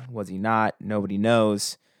tanking? Was he not? Nobody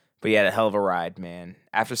knows. But he had a hell of a ride, man.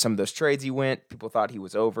 After some of those trades he went, people thought he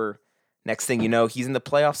was over. Next thing you know, he's in the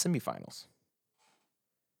playoff semifinals.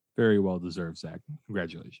 Very well deserved, Zach.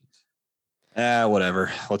 Congratulations.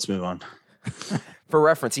 Whatever. Let's move on. For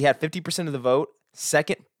reference, he had 50% of the vote.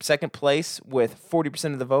 Second place with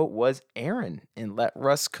 40% of the vote was Aaron and Let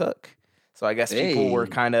Russ Cook. So I guess people were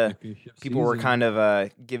kind of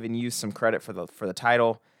giving you some credit for the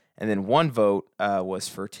title. And then one vote was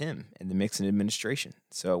for Tim in the Mixon administration.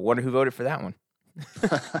 So I wonder who voted for that one.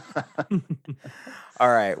 All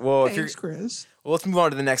right. Well, Thanks, Chris. Well, let's move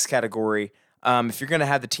on to the next category. If you're going to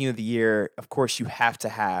have the team of the year, of course, you have to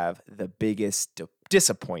have the biggest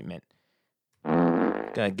disappointment.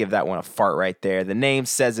 Gonna give that one a fart right there. The name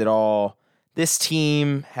says it all. This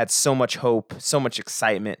team had so much hope, so much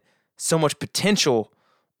excitement, so much potential,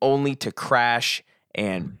 only to crash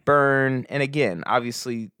and burn. And again,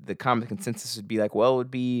 obviously, the common consensus would be like, well, it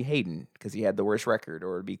would be Hayden because he had the worst record,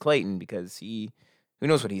 or it would be Clayton because who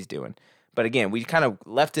knows what he's doing. But again, we kind of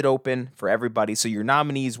left it open for everybody. So your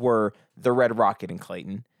nominees were the Red Rocket and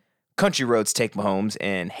Clayton, Country Roads Take Mahomes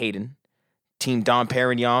and Hayden, Team Don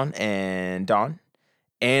Perignon and Don,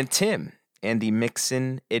 and Tim and the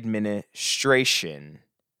Mixon administration.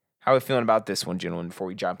 How are we feeling about this one, gentlemen, before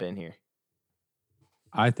we jump in here?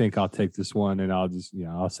 I think I'll take this one, and I'll just,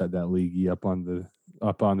 I'll set that leaguey up on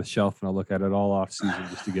the shelf, and I'll look at it all off season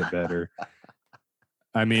just to get better.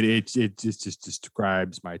 I mean, it just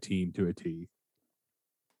describes my team to a T.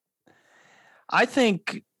 I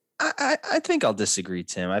think I'll disagree,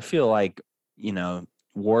 Tim. I feel like,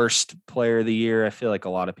 worst player of the year. I feel like a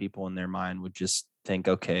lot of people in their mind would just think,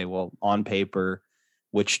 okay, well, on paper,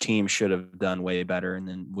 which team should have done way better, and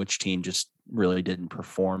then which team just really didn't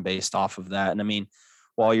perform based off of that. And I mean,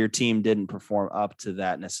 while your team didn't perform up to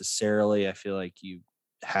that necessarily, I feel like you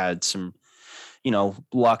had some,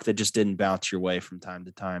 luck that just didn't bounce your way from time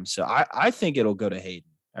to time. So I think it'll go to Hayden.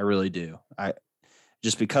 I really do.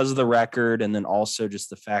 Just because of the record, and then also just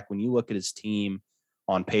the fact when you look at his team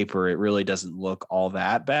on paper, it really doesn't look all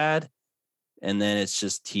that bad. And then it's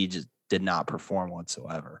just he just did not perform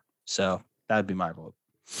whatsoever. So that'd be my vote.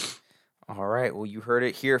 All right. Well, you heard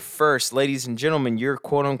it here first. Ladies and gentlemen, your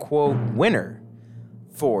quote-unquote winner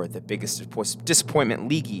for the biggest disappointment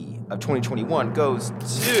leaguey of 2021 goes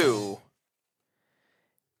to...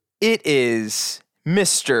 It is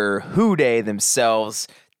Mr. Who-Dey themselves,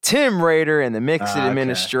 Tim Rader and the Mixon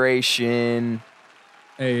administration.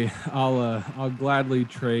 Hey, I'll gladly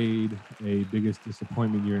trade a biggest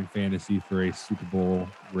disappointment year in fantasy for a Super Bowl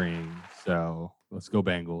ring. So let's go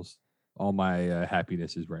Bengals. All my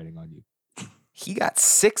happiness is riding on you. He got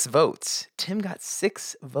 6 votes. Tim got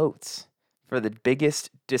 6 votes for the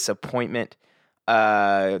biggest disappointment.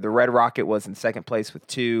 The Red Rocket was in second place with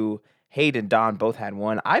 2. Hayden and Don both had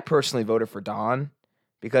 1. I personally voted for Don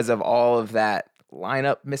because of all of that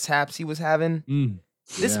lineup mishaps he was having.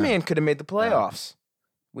 This man could have made the playoffs.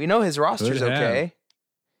 We know his roster's okay.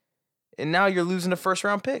 And now you're losing a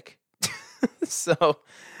first-round pick. So,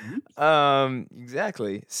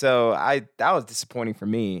 exactly. So that was disappointing for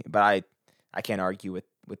me, but I can't argue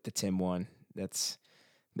with the Tim one.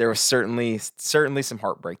 There was certainly some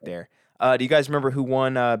heartbreak there. Do you guys remember who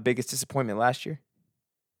won biggest disappointment last year?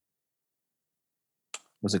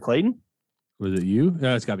 Was it Clayton? Was it you?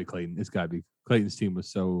 No, it's got to be Clayton. It's got to be. Clayton's team was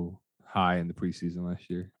so high in the preseason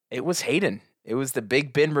last year. It was Hayden. It was the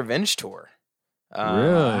Big Ben Revenge Tour. Really?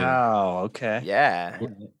 Wow. Okay. Yeah.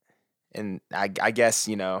 And I guess,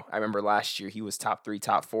 I remember last year he was top 3,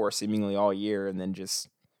 top 4 seemingly all year and then just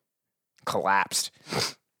collapsed.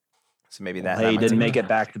 So maybe that. He didn't make it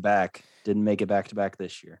back to back. Didn't make it back to back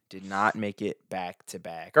this year. Did not make it back to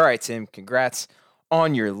back. All right, Tim, congrats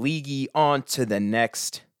on your leaguey. On to the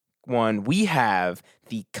next one. We have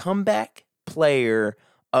the comeback player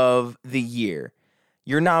of the year.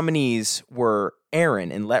 Your nominees were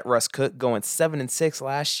Aaron and Let Russ Cook going 7-6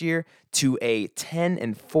 last year to a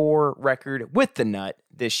 10-4 record with the nut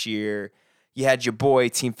this year. You had your boy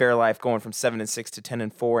Team Fairlife going from 7-6 to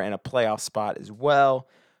 10-4 and a playoff spot as well.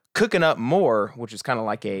 Cooking up more, which is kind of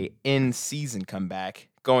like a in-season comeback,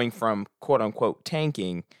 going from quote-unquote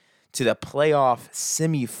tanking to the playoff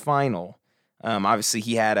semifinal. Obviously,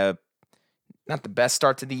 he had not the best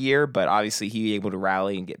start to the year, but obviously he was able to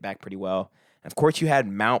rally and get back pretty well. And of course, you had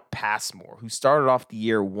Mount Passmore, who started off the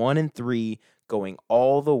year 1-3, going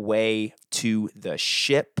all the way to the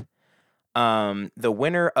ship. The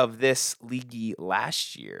winner of this league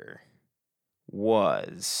last year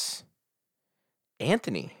was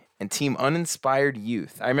Anthony and Team Uninspired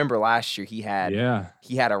Youth. I remember last year he had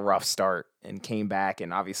a rough start and came back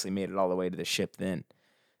and obviously made it all the way to the ship then.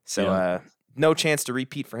 So no chance to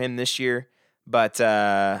repeat for him this year. But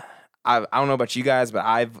I don't know about you guys, but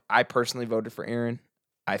I personally voted for Aaron.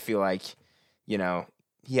 I feel like,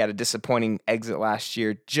 he had a disappointing exit last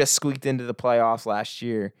year, just squeaked into the playoffs last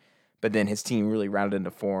year, but then his team really rounded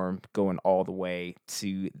into form, going all the way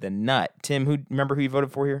to the nut. Tim, remember who you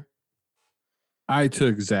voted for here? I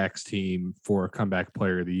took Zach's team for comeback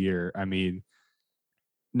player of the year. I mean,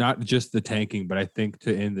 not just the tanking, but I think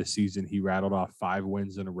to end the season, he rattled off 5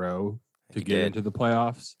 wins in a row to get into the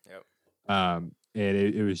playoffs. Yep. And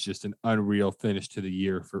it was just an unreal finish to the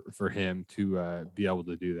year for him to be able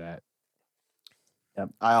to do that. Yep.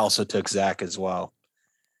 I also took Zach as well.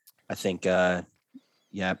 I think,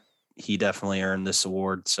 he definitely earned this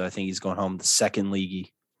award. So I think he's going home the second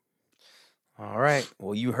leaguey. All right.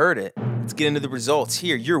 Well, you heard it. Let's get into the results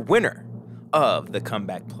here. Your winner of the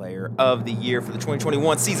comeback player of the year for the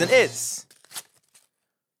 2021 season is...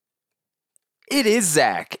 It is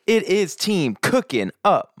Zach. It is Team Cooking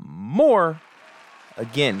Up More.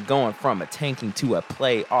 Again, going from a tanking to a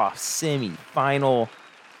playoff semifinal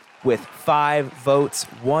with 5 votes.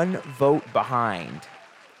 1 vote behind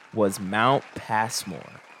was Mount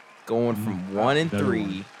Passmore, going from 1 and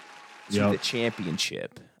 3 to the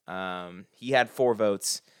championship. He had 4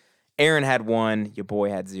 votes. Aaron had 1. Your boy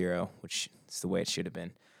had 0, which is the way it should have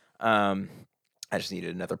been. I just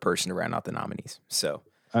needed another person to round out the nominees. So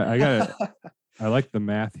I like the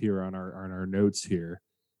math here on our notes here,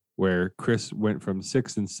 where Chris went from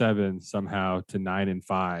 6 and 7 somehow to 9 and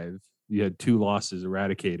 5. You had 2 losses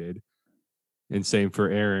eradicated, and same for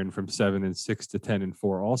Aaron, from 7 and 6 to 10 and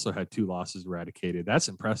 4. Also had 2 losses eradicated. That's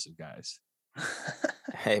impressive, guys.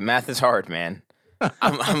 Hey, math is hard, man.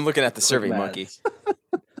 I'm looking at the Survey Monkey.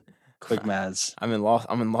 Quick maths. I'm in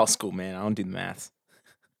law school, man. I don't do the maths.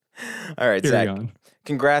 All right, Zach.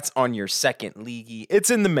 Congrats on your second leaguey. It's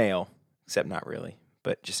in the mail, except not really,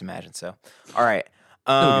 but just imagine so. All right.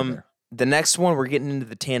 The next one, we're getting into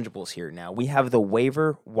the tangibles here now. We have the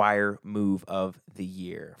waiver wire move of the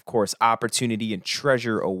year. Of course, opportunity and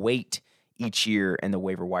treasure await each year in the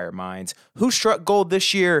waiver wire mines. Who struck gold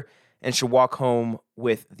this year and should walk home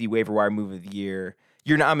with the waiver wire move of the year?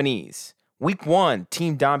 Your nominees. Week 1,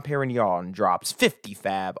 Team Don Perignon drops 50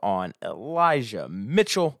 fab on Elijah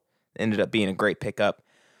Mitchell. Ended up being a great pickup.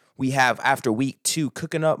 We have, after week 2,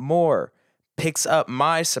 Cooking Up More picks up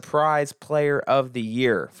my surprise player of the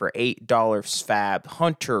year for $8 fab.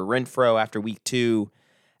 Hunter Renfrow after week 2.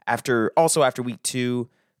 After week 2,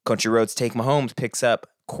 Country Roads Take Mahomes picks up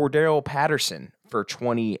Cordero Patterson for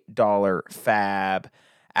 $20 fab.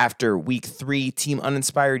 After week 3, Team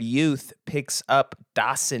Uninspired Youth picks up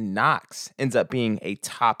Dawson Knox. Ends up being a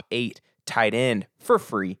top 8 tight end for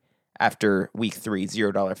free after week 3,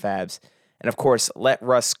 $0 fabs. And of course, Let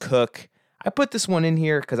Russ Cook. I put this one in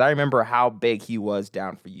here because I remember how big he was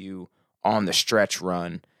down for you on the stretch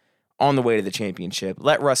run on the way to the championship.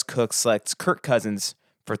 Let Russ Cook selects Kirk Cousins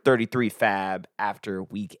for 33 fab after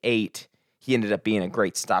week 8. He ended up being a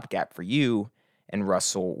great stopgap for you and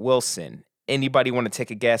Russell Wilson. Anybody want to take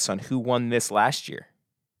a guess on who won this last year?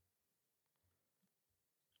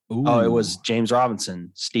 Ooh. Oh, it was James Robinson,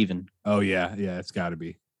 Steven. Oh, yeah, it's got to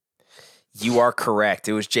be. You are correct.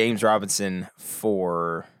 It was James Robinson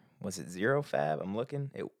for... Was it 0 fab? I'm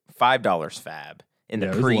looking. $5 fab in the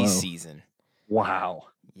preseason. Wow.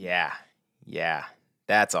 Yeah.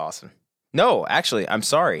 That's awesome. No, actually, I'm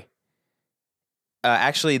sorry.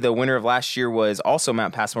 Actually, the winner of last year was also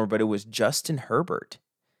Mount Passmore, but it was Justin Herbert.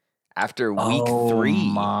 After week 3,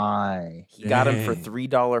 he got him for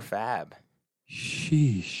 $3 fab.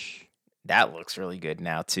 Sheesh. That looks really good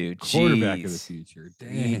now, too. Quarterback of the future.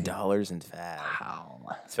 $3 in fab. Wow.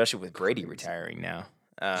 Especially with Brady retiring now.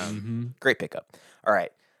 Great pickup. All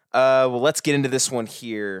right. Well, let's get into this one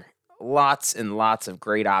here. Lots and lots of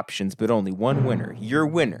great options, but only one winner. Your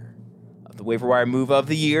winner of the waiver wire move of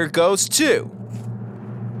the year goes to,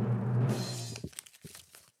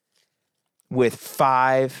 with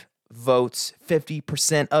 5 votes,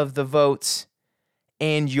 50% of the votes,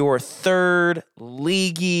 and your third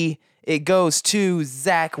leaguey, it goes to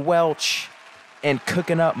Zach Welch and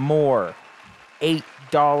Cooking Up More.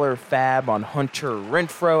 $8 fab on Hunter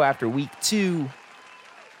Renfrow after week 2.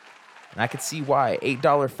 And I could see why.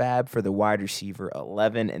 $8 fab for the wide receiver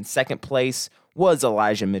 11. And second place was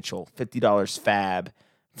Elijah Mitchell. $50 fab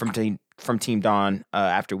from Team Don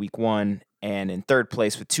after week 1. And in third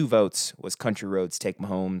place with 2 votes was Country Roads Take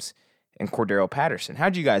Mahomes and Cordero Patterson.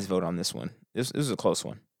 How'd you guys vote on this one? This was a close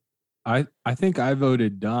one. I think I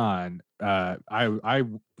voted Don. I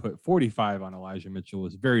put 45 on Elijah Mitchell.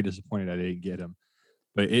 Was very disappointed I didn't get him.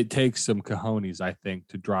 But it takes some cojones, I think,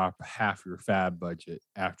 to drop half your fab budget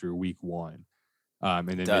after week 1. And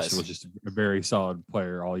then Mitchell was just a very solid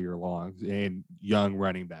player all year long and young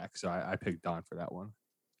running back. So I picked Don for that one.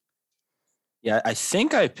 Yeah, I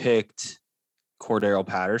think I picked Cordero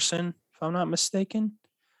Patterson, if I'm not mistaken.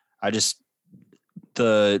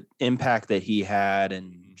 The impact that he had,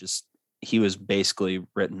 and just he was basically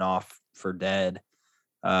written off for dead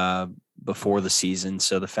before the season.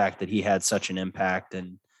 So the fact that he had such an impact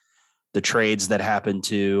and the trades that happened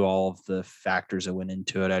to, all of the factors that went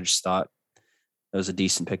into it, I just thought it was a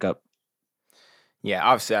decent pickup. Yeah,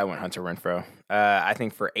 obviously I went Hunter Renfrow. I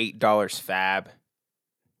think for $8 fab,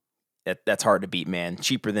 that's hard to beat, man.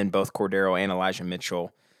 Cheaper than both Cordero and Elijah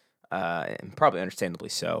Mitchell, and probably understandably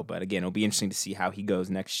so. But again, it'll be interesting to see how he goes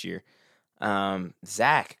next year.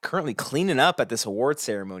 Zach currently cleaning up at this award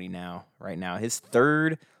ceremony right now. His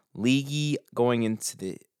third leaguey going into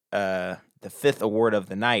the fifth award of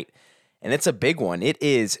the night. And it's a big one. It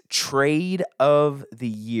is Trade of the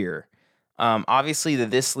Year. Obviously,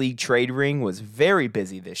 This League trade ring was very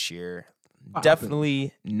busy this year.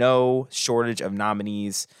 Definitely no shortage of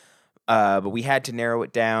nominees. But we had to narrow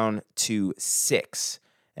it down to 6.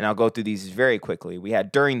 And I'll go through these very quickly. We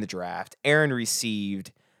had during the draft, Aaron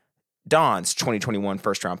received Don's 2021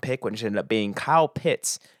 first-round pick, which ended up being Kyle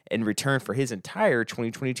Pitts in return for his entire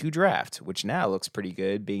 2022 draft, which now looks pretty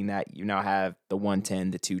good, being that you now have the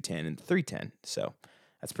 110, the 210, and the 310. So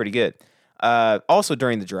that's pretty good. Also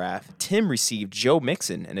during the draft, Tim received Joe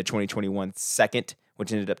Mixon in a 2021 second,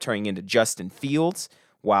 which ended up turning into Justin Fields,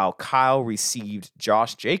 while Kyle received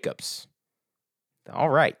Josh Jacobs. All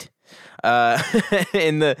right.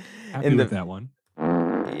 Happy with that one.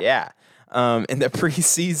 Yeah. In the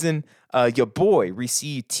preseason, your boy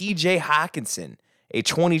received TJ Hawkinson, a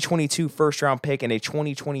 2022 first round pick and a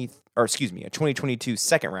 2022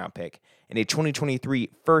 second round pick and a 2023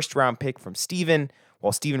 first round pick from Steven,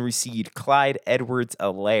 while Steven received Clyde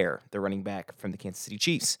Edwards-Helaire, the running back from the Kansas City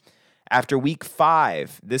Chiefs. After week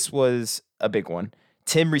 5, this was a big one.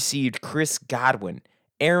 Tim received Chris Godwin,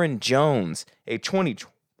 Aaron Jones, a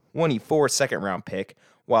 2024 second round pick,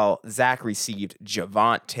 while Zach received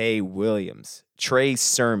Javonte Williams, Trey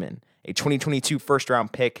Sermon, a 2022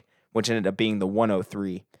 first-round pick, which ended up being the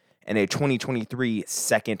 103, and a 2023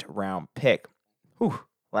 second-round pick. Whew,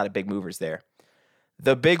 a lot of big movers there.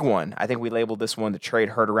 The big one, I think we labeled this one the trade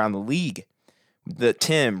heard around the league.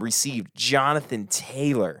 Tim received Jonathan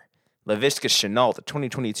Taylor, Laviska Shenault, a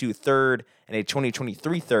 2022 third, and a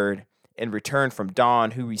 2023 third, in return from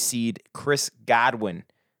Don, who received Chris Godwin,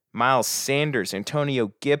 Miles Sanders,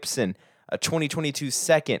 Antonio Gibson, a 2022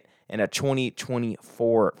 second, and a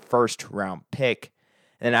 2024 first-round pick.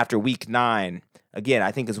 And then after week 9, again,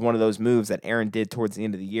 I think is one of those moves that Aaron did towards the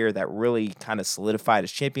end of the year that really kind of solidified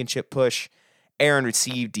his championship push. Aaron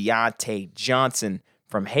received Deontay Johnson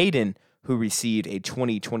from Hayden, who received a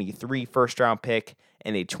 2023 first-round pick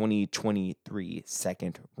and a 2023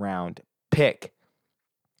 second-round pick.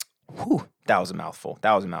 Whew, that was a mouthful.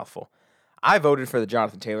 I voted for the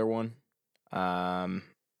Jonathan Taylor one.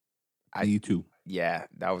 You too. Yeah,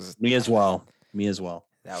 that was me as well.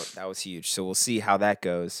 That was huge. So we'll see how that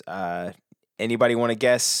goes. Anybody want to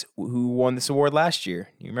guess who won this award last year?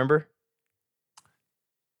 You remember?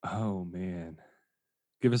 Oh man,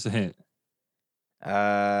 give us a hint.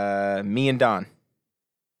 Me and Don.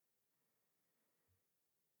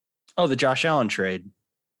 Oh, the Josh Allen trade.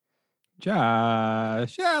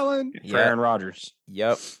 Josh Allen for Aaron Rodgers.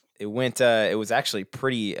 Yep. It went. It was actually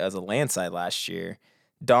pretty as a landslide last year.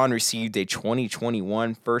 Don received a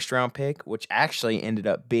 2021 first-round pick, which actually ended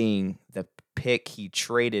up being the pick he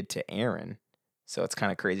traded to Aaron. So it's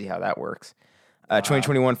kind of crazy how that works.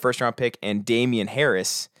 2021 first-round pick and Damian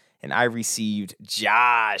Harris, and I received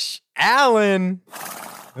Josh Allen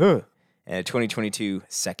and a 2022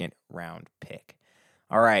 second-round pick.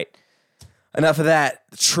 All right. Enough of that.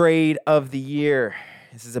 The trade of the year.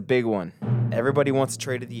 This is a big one. Everybody wants a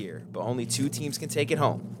trade of the year, but only 2 teams can take it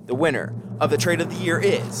home. The winner of the trade of the year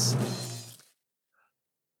is...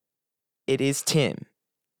 It is Tim.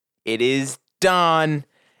 It is Don.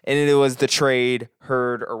 And it was the trade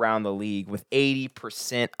heard around the league with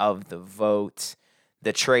 80% of the vote.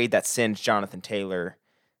 The trade that sends Jonathan Taylor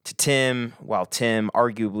to Tim, while Tim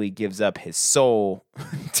arguably gives up his soul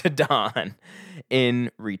to Don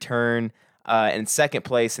in return. In second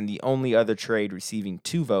place, and the only other trade receiving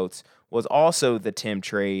 2 votes was also the Tim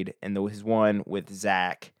trade, and there was one with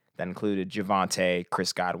Zach that included Javonte,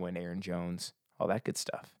 Chris Godwin, Aaron Jones, all that good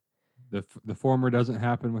stuff. The former doesn't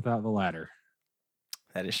happen without the latter.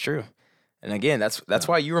 That is true. And again, that's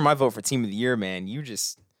why you were my vote for team of the year, man. You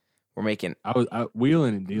just were making I was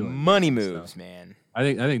wheeling and dealing money moves, man. I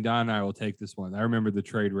think Don and I will take this one. I remember the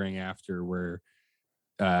trade ring after where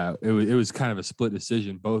it was kind of a split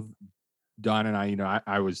decision. Both Don and I,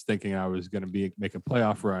 I was thinking I was going to make a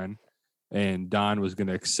playoff run, and Don was going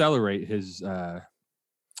to accelerate his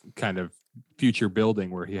kind of future building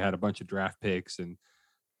where he had a bunch of draft picks and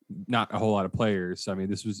not a whole lot of players. So, I mean,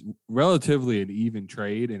 this was relatively an even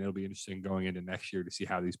trade, and it'll be interesting going into next year to see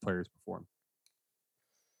how these players perform.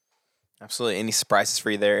 Absolutely. Any surprises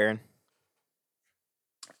for you there, Aaron?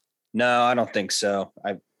 No, I don't think so.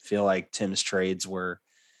 I feel like Tim's trades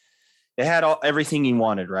they had everything he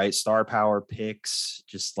wanted, right? Star power picks,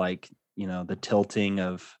 just like, the tilting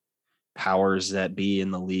of powers that be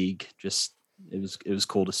in the league. Just, it was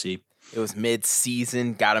cool to see. It was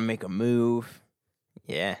mid-season, got to make a move.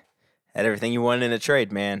 Yeah, had everything you wanted in a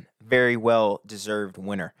trade, man. Very well-deserved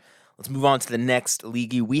winner. Let's move on to the next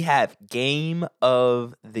league. We have Game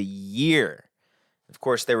of the Year. Of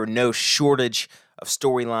course, there were no shortage of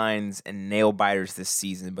storylines and nail-biters this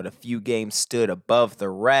season, but a few games stood above the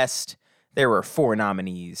rest. There were 4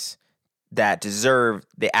 nominees that deserved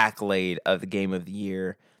the accolade of the Game of the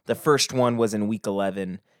Year. The first one was in Week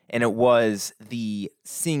 11, and it was the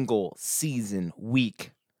single-season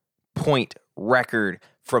week point record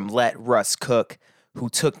from Let Russ Cook, who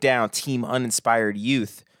took down Team Uninspired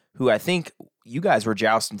Youth, who I think you guys were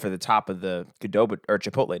jousting for the top of the Qdoba or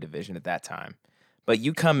Chipotle division at that time. But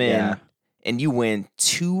you come in and you win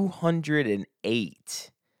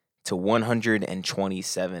 208 to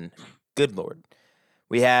 127. Good Lord.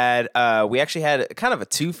 We actually had kind of a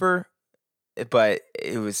twofer, but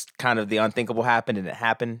it was kind of the unthinkable happened, and it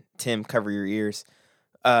happened. Tim, cover your ears.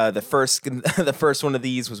 The first one of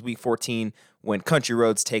these was Week 14 when Country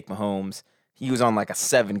Roads take Mahomes. He was on like a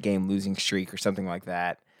 7-game losing streak or something like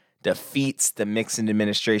that. Defeats the Mixon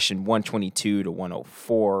administration 122 to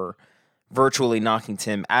 104, virtually knocking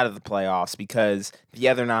Tim out of the playoffs because the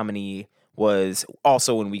other nominee was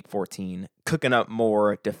also in Week 14. Cooking Up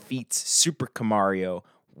More defeats Super Camario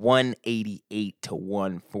 188 to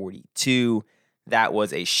 142. That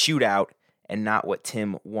was a shootout and not what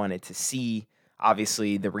Tim wanted to see.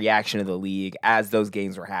 Obviously, the reaction of the league as those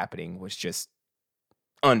games were happening was just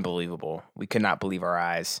unbelievable. We could not believe our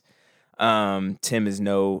eyes. Tim is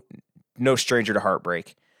no stranger to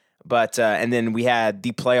heartbreak. But and then we had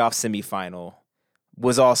the playoff semifinal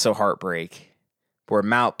was also heartbreak, where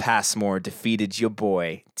Mount Passmore defeated your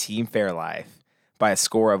boy, Team Fairlife, by a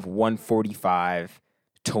score of 145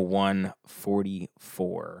 to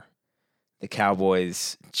 144. The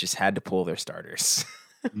Cowboys just had to pull their starters,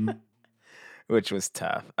 which was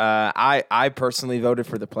tough. I personally voted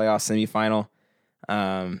for the playoff semifinal.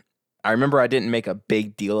 I remember I didn't make a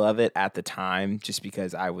big deal of it at the time just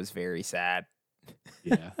because I was very sad.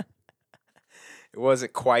 Yeah. It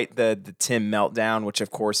wasn't quite the Tim meltdown, which of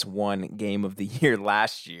course won Game of the Year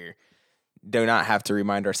last year. Do not have to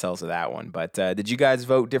remind ourselves of that one. But did you guys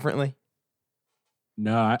vote differently?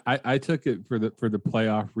 No, I took it for the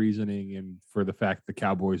playoff reasoning and for the fact the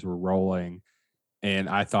Cowboys were rolling, and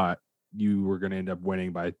I thought you were going to end up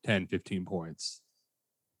winning by 10, 15 points.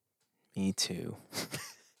 Me too.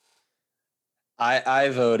 I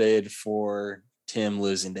voted for Tim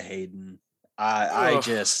losing to Hayden. I'm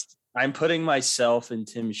putting myself in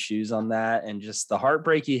Tim's shoes on that, and just the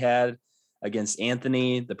heartbreak he had against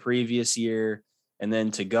Anthony the previous year, and then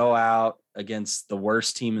to go out against the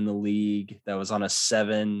worst team in the league that was on a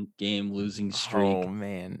 7-game losing streak. Oh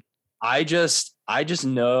man. I just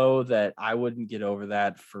know that I wouldn't get over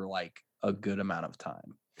that for like a good amount of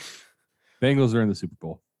time. Bengals are in the Super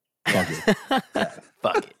Bowl. Fuck it.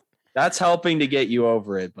 Fuck it. That's helping to get you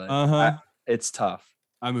over it, but it's tough.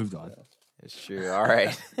 I moved on. It's true. All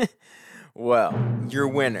right. Well, your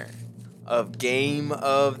winner of Game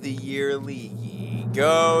of the Year League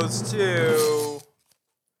goes to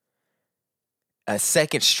a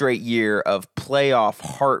second straight year of playoff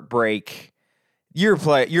heartbreak. Your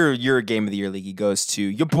Game of the Year League goes to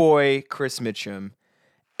your boy Chris Mitchum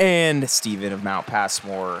and Steven of Mount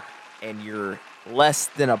Passmore, and your less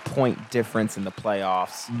than a point difference in the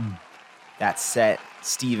playoffs. That set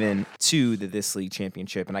Steven to the This League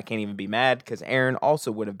championship. And I can't even be mad because Aaron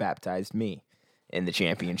also would have baptized me in the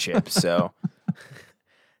championship. So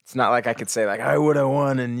it's not like I could say, like, I would have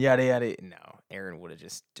won and yada, yada. No, Aaron would have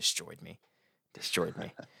just destroyed me.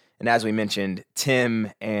 And as we mentioned,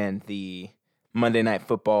 Tim and the Monday Night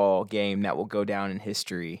Football game that will go down in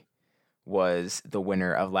history was the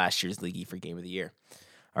winner of last year's League for Game of the Year.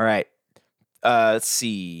 All right. Let's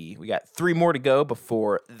see. We got 3 more to go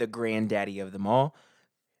before the granddaddy of them all.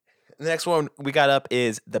 The next one we got up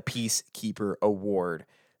is the Peacekeeper Award.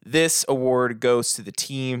 This award goes to the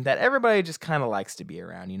team that everybody just kind of likes to be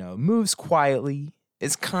around. You know, moves quietly,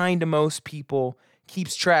 is kind to most people,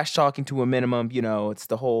 keeps trash talking to a minimum. You know, it's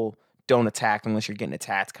the whole don't attack unless you're getting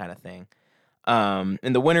attacked kind of thing.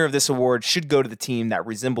 And the winner of this award should go to the team that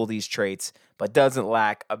resemble these traits, but doesn't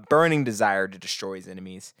lack a burning desire to destroy his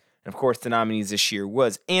enemies. And of course, the nominees this year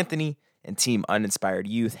was Anthony and Team Uninspired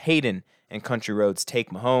Youth, Hayden and Country Roads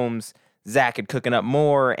Take Mahomes, Zach and Cooking Up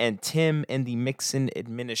More, and Tim and the Mixon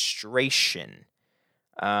administration.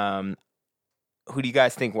 Who do you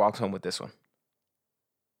guys think walks home with this one?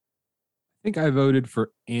 I think I voted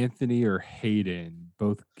for Anthony or Hayden.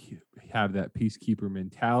 Both have that peacekeeper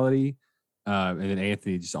mentality. And then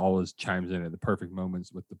Anthony just always chimes in at the perfect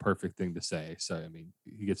moments with the perfect thing to say. So, I mean,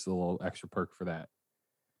 he gets a little extra perk for that.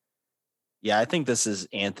 Yeah, I think this is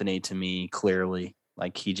Anthony to me, clearly.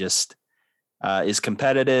 Like, he just is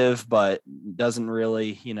competitive, but doesn't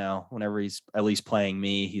really, you know, whenever he's at least playing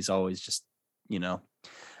me, he's always just, you know,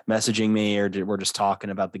 messaging me, or we're just talking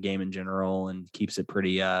about the game in general, and keeps it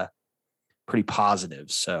pretty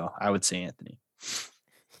positive. So I would say Anthony.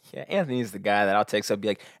 Yeah, Anthony's the guy that I'll text up and be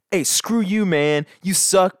like, hey, screw you, man. You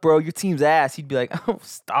suck, bro. Your team's ass. He'd be like, oh,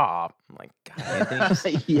 stop. I'm like, God,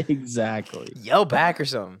 Anthony. Yeah, exactly. Yell back or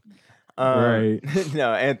something. Right.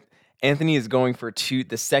 No, and Anthony is going for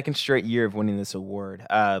the second straight year of winning this award.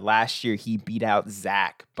 Last year, he beat out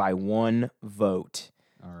Zach by 1 vote.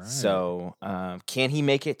 All right. So can he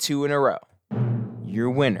make it 2 in a row? Your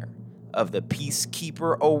winner of the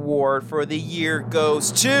Peacekeeper Award for the year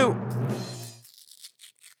goes to...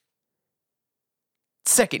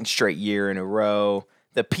 second straight year in a row,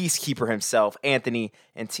 the Peacekeeper himself, Anthony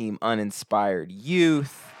and Team Uninspired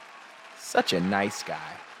Youth. Such a nice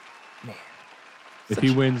guy. Man. If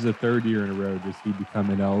he wins the 3rd year in a row, does he become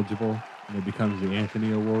ineligible and it becomes the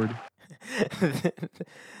Anthony Award?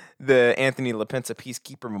 The Anthony LaPenza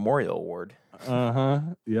Peacekeeper Memorial Award. Uh-huh.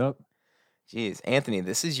 Yep. Jeez, Anthony,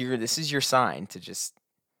 this is your sign to just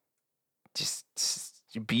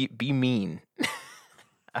be mean.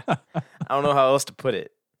 I don't know how else to put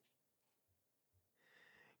it.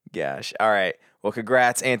 Gosh. All right. Well,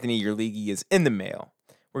 congrats, Anthony. Your leaguey is in the mail.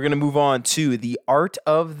 We're going to move on to the Art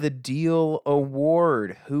of the Deal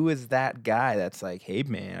Award. Who is that guy that's like, hey,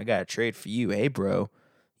 man, I got a trade for you. Hey, bro,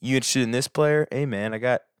 you interested in this player? Hey, man, I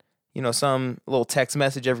got, some little text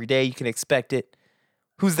message every day. You can expect it.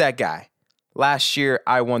 Who's that guy? Last year,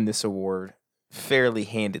 I won this award fairly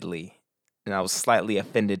handedly, and I was slightly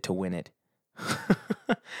offended to win it.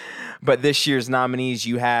 But this year's nominees,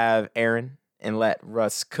 you have Aaron and Let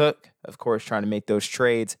Russ Cook, of course, trying to make those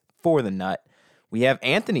trades for the nut. We have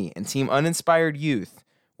Anthony and Team Uninspired Youth,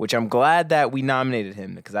 which I'm glad that we nominated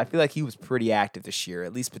him because I feel like he was pretty active this year,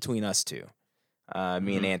 at least between us two.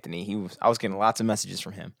 Me and Anthony, I was getting lots of messages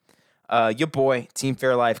from him. Your boy, Team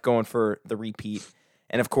Fairlife, going for the repeat.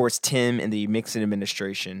 And, of course, Tim and the Mixon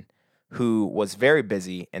administration, who was very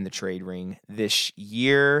busy in the trade ring this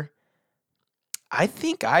year. I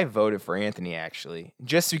think I voted for Anthony, actually,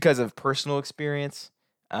 just because of personal experience.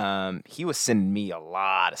 He was sending me a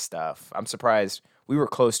lot of stuff. I'm surprised we were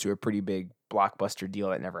close to a pretty big blockbuster deal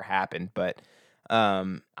that never happened, but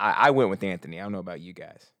I went with Anthony. I don't know about you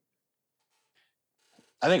guys.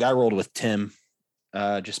 I think I rolled with Tim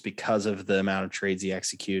just because of the amount of trades he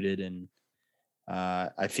executed. And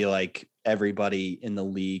I feel like everybody in the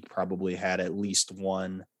league probably had at least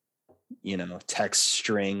one text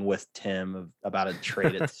string with Tim about a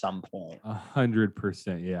trade at some point.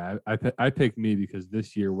 100%. Yeah. I picked me because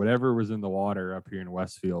this year, whatever was in the water up here in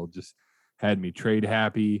Westfield just had me trade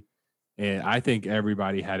happy. And I think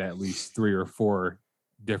everybody had at least 3 or 4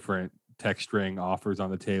 different text string offers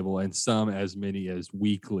on the table, and some as many as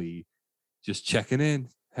weekly, just checking in.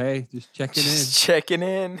 Hey, just checking in. Checking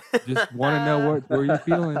in. Just want to know where you're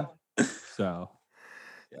feeling. So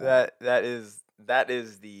yeah. That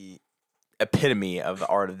is the epitome of the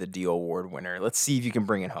Art of the Deal Award winner. Let's see if you can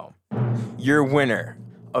bring it home. Your winner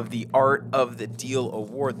of the Art of the Deal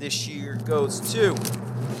Award this year goes to...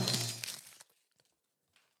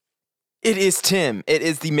 It is Tim. It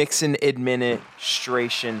is the Mixon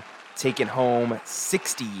administration taking home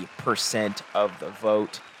 60% of the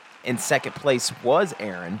vote. In second place was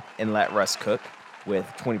Aaron and Let Russ Cook with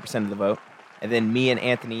 20% of the vote. And then me and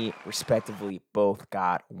Anthony, respectively, both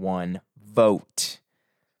got 1 vote.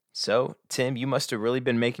 So, Tim, you must have really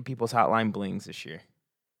been making people's hotline blings this year.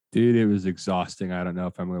 Dude, it was exhausting. I don't know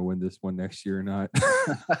if I'm going to win this one next year or not.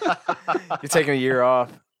 You're taking a year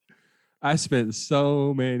off. I spent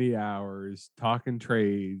so many hours talking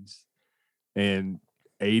trades, and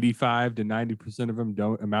 85 to 90% of them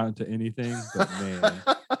don't amount to anything. But man.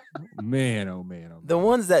 The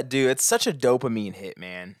ones that do, it's such a dopamine hit,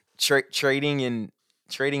 man. Trading in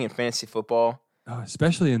fantasy football. Oh,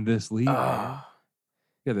 especially in this league.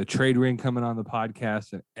 the trade ring coming on the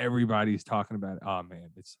podcast, and everybody's talking about it. Oh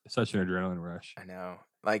man, it's such an adrenaline rush. I know.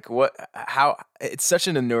 Like how it's such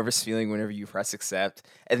a nervous feeling whenever you press accept,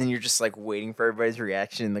 and then you're just like waiting for everybody's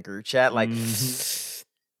reaction in the group chat. Like,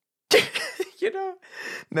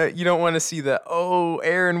 no, you don't want to see the, oh,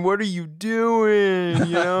 Aaron, what are you doing?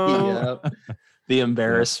 You know, Yep. The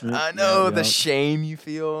embarrassment. I know the shame you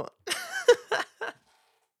feel.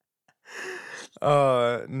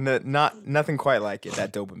 Nothing quite like it.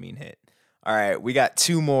 That dopamine hit. All right, we got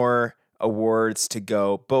 2 more awards to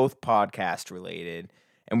go, both podcast related,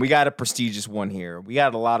 and we got a prestigious one here. We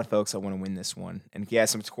got a lot of folks that want to win this one, and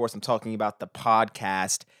yes, of course, I'm talking about the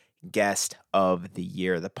podcast guest of the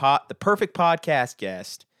year. The perfect podcast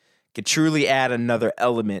guest could truly add another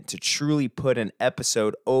element to truly put an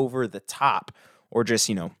episode over the top, or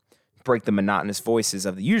just break the monotonous voices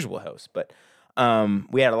of the usual host. But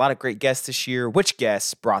we had a lot of great guests this year. Which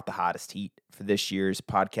guests brought the hottest heat for this year's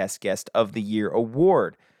podcast guest of the year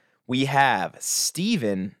award? We have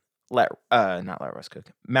Steven, not Letruss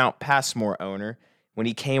Cook, Mount Passmore owner. When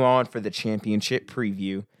he came on for the championship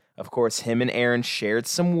preview, of course, him and Aaron shared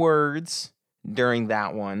some words during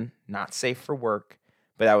that one. Not safe for work,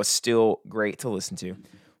 but that was still great to listen to.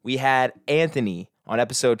 We had Anthony on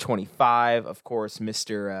episode 25. Of course,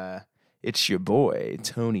 Mr. It's your boy,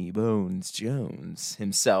 Tony Bones Jones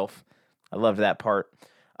himself. I loved that part.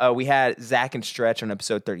 We had Zach and Stretch on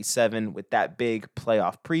episode 37 with that big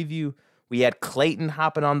playoff preview. We had Clayton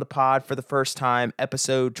hopping on the pod for the first time,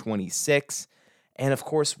 episode 26. And of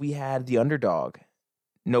course, we had the underdog,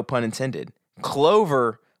 no pun intended.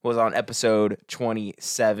 Clover was on episode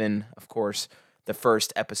 27. Of course, the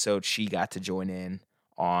first episode she got to join in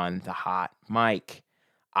on the hot mic.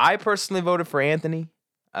 I personally voted for Anthony.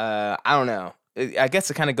 I don't know. I guess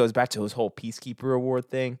it kind of goes back to his whole Peacekeeper Award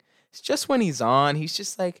thing. It's just when he's on, he's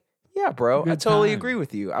just like, yeah, bro, I totally agree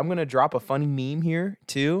with you. I'm going to drop a funny meme here,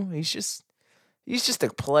 too. He's just a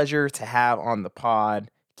pleasure to have on the pod.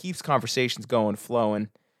 Keeps conversations going, flowing.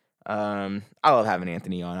 I love having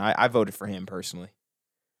Anthony on. I voted for him personally.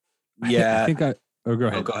 Yeah. Go ahead. Oh,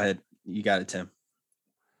 go ahead. You got it, Tim.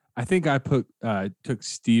 I think I took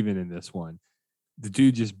Steven in this one. The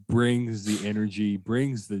dude just brings the energy,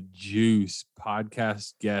 brings the juice.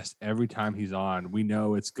 Podcast guest every time he's on. We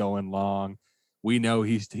know it's going long. We know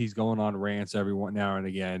he's going on rants every now and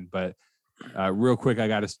again. But real quick, I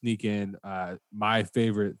got to sneak in. My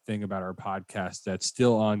favorite thing about our podcast that's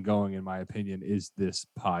still ongoing, in my opinion, is this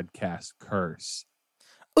podcast curse.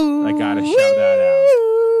 Ooh, I got to shout that out.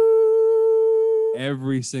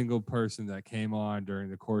 Every single person that came on during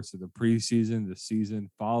the course of the preseason, the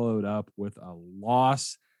season followed up with a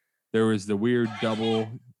loss. There was the weird double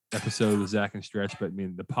episode with Zach and Stretch, but I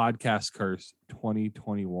mean, the podcast curse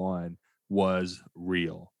 2021 was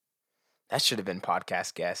real. That should have been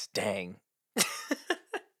podcast guest. Dang.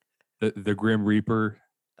 the Grim Reaper.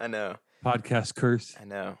 I know. Podcast curse. I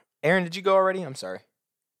know. Aaron, did you go already? I'm sorry.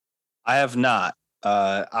 I have not.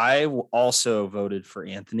 I also voted for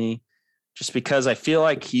Anthony, just because I feel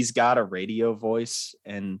like he's got a radio voice,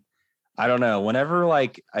 and I don't know, whenever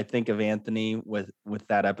like I think of Anthony with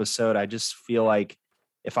that episode, I just feel like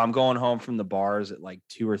if I'm going home from the bars at like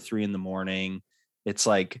 2 or 3 in the morning, it's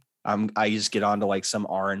like I just get onto like some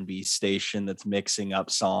R&B station that's mixing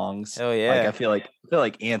up songs. Oh yeah. Like I feel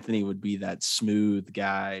like Anthony would be that smooth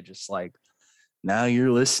guy, just like, now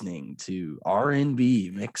you're listening to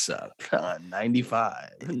R&B Mix Up on 95.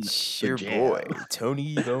 It's your boy,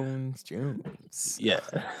 Tony Bones Jones. Yeah.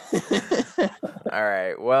 All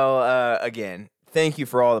right. Well, again, thank you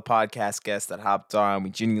for all the podcast guests that hopped on. We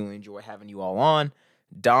genuinely enjoy having you all on.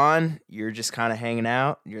 Don, you're just kind of hanging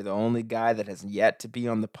out. You're the only guy that has yet to be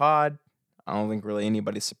on the pod. I don't think really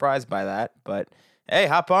anybody's surprised by that. But hey,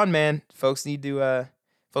 hop on, man. Folks need to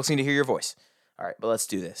hear your voice. All right, but let's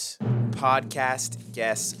do this. Podcast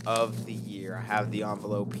guest of the year. I have the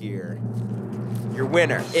envelope here. Your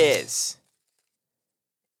winner is...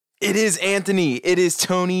 It is Anthony. It is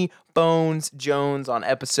Tony Bones Jones on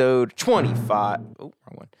episode 25. Oh, wrong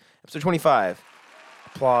one. Episode 25.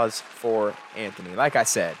 Applause for Anthony. Like I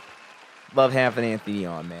said, love having Anthony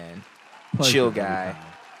on, man. Chill guy.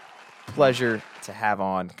 Pleasure to have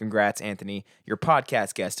on. Congrats, Anthony. Your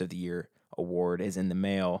podcast guest of the year award is in the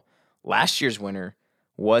mail. Last year's winner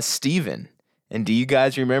was Steven. And do you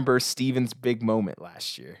guys remember Steven's big moment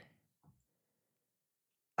last year?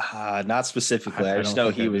 Not specifically. I just know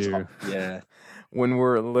he was. Yeah. When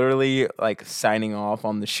we're literally like signing off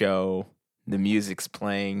on the show, the music's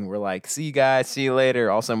playing. We're like, see you guys, see you later.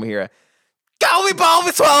 All of a sudden we hear a, "Go me, ball,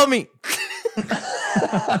 swallow me."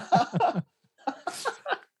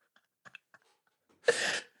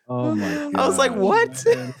 Oh my god! I was like, what?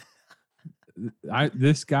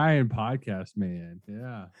 This guy in podcast, man.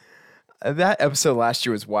 Yeah. That episode last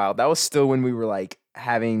year was wild. That was still when we were like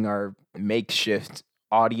having our makeshift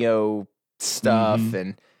audio stuff,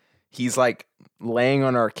 and he's like laying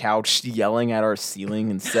on our couch yelling at our ceiling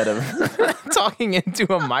instead of talking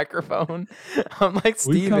into a microphone. I'm like,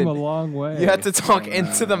 We've come a Steven, long way. you have to talk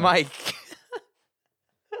into the mic.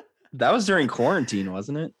 That was during quarantine,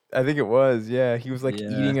 wasn't it? I think it was. Yeah, he was like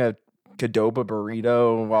eating a Qdoba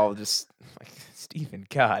burrito while just like, Steven,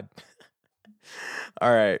 God.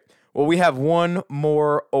 All right. Well, we have one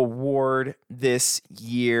more award this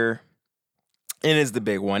year. It is the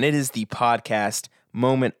big one. It is the podcast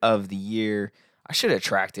moment of the year. I should have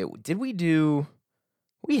tracked it. We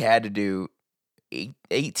had to do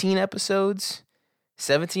 18 episodes,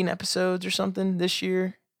 17 episodes or something this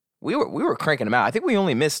year. We were cranking them out. I think we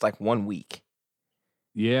only missed like 1 week.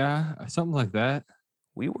 Yeah, something like that.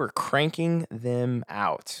 We were cranking them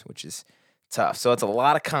out, which is tough. So it's a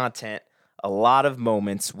lot of content, a lot of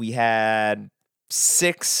moments. We had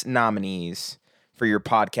 6 nominees for your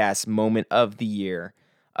podcast moment of the year.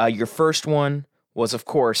 Your first one was, of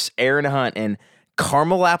course, Aaron Hunt and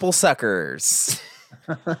Caramel Apple Suckers.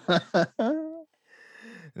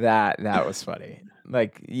 That was funny.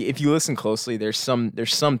 Like, if you listen closely, there's some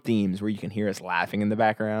themes where you can hear us laughing in the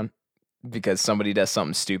background because somebody does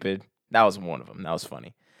something stupid. That was one of them. That was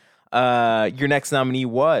funny. Your next nominee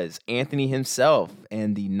was Anthony himself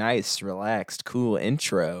and the nice, relaxed, cool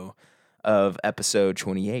intro of episode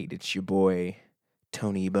 28. It's your boy,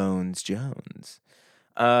 Tony Bones Jones.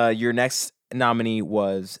 Your next nominee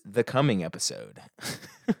was the coming episode.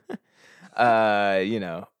 Bring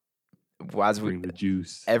the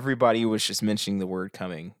juice. Everybody was just mentioning the word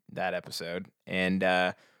coming that episode, and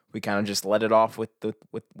we kind of just let it off with the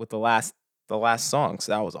last song.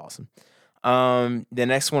 So that was awesome. The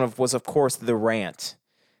next one was, of course, the rant,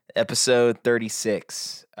 episode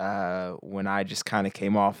 36. When I just kind of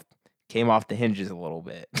came off the hinges a little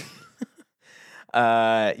bit.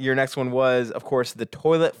 Your next one was, of course, the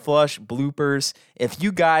toilet flush bloopers. If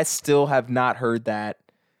you guys still have not heard that,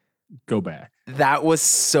 go back. That was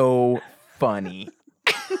so funny.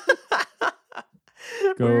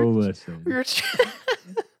 Listen.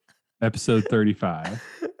 Episode 35.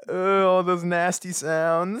 All those nasty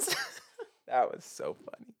sounds. That was so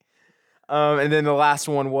funny. And then the last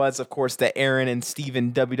one was, of course, the Aaron and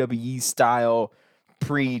Steven WWE style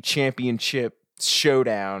pre-championship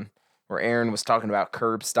showdown, where Aaron was talking about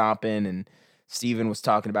curb stomping and Steven was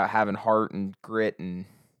talking about having heart and grit, and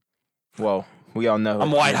well, we all know.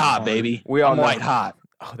 I'm white hot, baby. I'm white hot.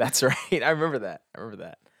 Oh, that's right. I remember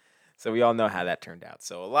that. So we all know how that turned out.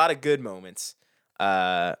 So a lot of good moments,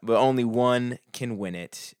 but only one can win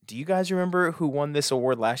it. Do you guys remember who won this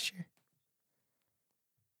award last year?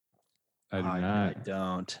 I do not. I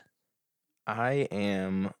don't. I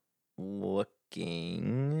am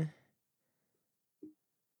looking.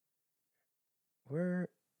 Where?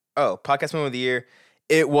 Oh, podcast moment of the year.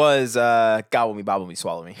 It was Gobble Me, Bobble Me,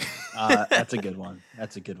 Swallow Me. That's a good one.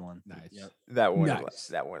 Nice. Yep. That one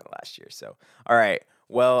last year. So, all right.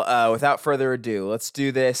 Well, without further ado, let's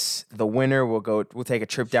do this. The winner we'll take a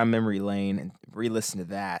trip down memory lane and re-listen to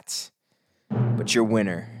that. But your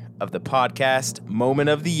winner of the podcast moment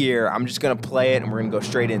of the year, I'm just going to play it and we're going to go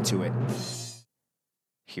straight into it.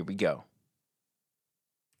 Here we go.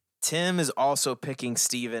 Tim is also picking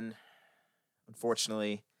Steven,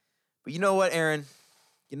 unfortunately. But you know what, Aaron?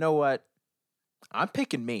 You know what? I'm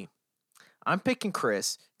picking me. I'm picking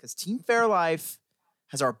Chris because Team Fairlife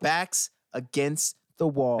has our backs against the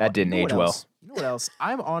wall. That didn't age well. You know what else?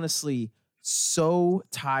 I'm honestly so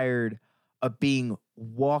tired of being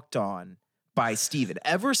walked on by Steven.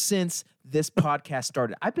 Ever since this podcast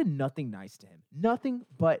started, I've been nothing nice to him. Nothing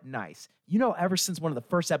but nice. You know, ever since one of the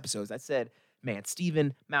first episodes, I said, man,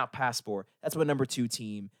 Steven, Mount Passport, that's my number 2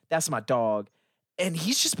 team. That's my dog. And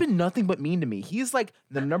he's just been nothing but mean to me. He's like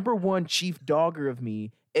the number 1 chief dogger of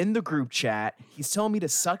me in the group chat. He's telling me to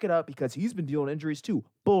suck it up because he's been dealing injuries too.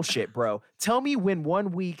 Bullshit, bro. Tell me when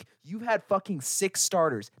 1 week you've had fucking 6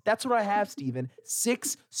 starters. That's what I have, Steven.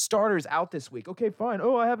 6 starters out this week. Okay, fine.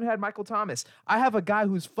 Oh, I haven't had Michael Thomas. I have a guy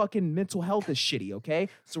whose fucking mental health is shitty, okay?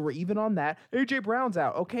 So we're even on that. AJ Brown's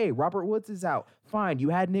out. Okay, Robert Woods is out. Fine, you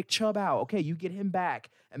had Nick Chubb out. Okay, you get him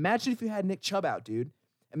back. Imagine if you had Nick Chubb out, dude.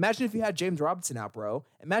 Imagine if you had James Robinson out, bro.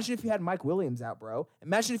 Imagine if you had Mike Williams out, bro.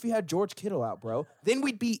 Imagine if you had George Kittle out, bro. Then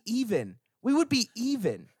we'd be even. We would be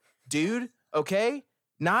even, dude. Okay?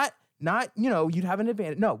 Not, you'd have an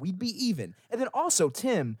advantage. No, we'd be even. And then also,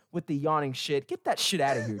 Tim, with the yawning shit, get that shit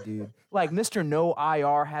out of here, dude. Like, Mr. No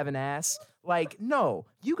IR having ass. Like, no.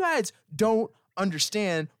 You guys don't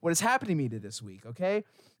understand what is happening to me this week, okay?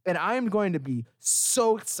 And I am going to be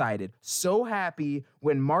so excited, so happy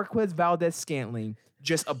when Marquez Valdez-Scantling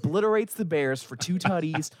just obliterates the Bears for 2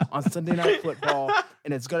 tutties on Sunday Night Football,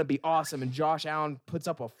 and it's going to be awesome. And Josh Allen puts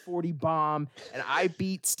up a 40 bomb, and I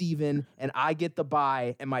beat Steven, and I get the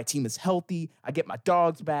bye, and my team is healthy. I get my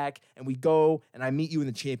dogs back, and we go, and I meet you in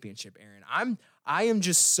the championship, Aaron. I am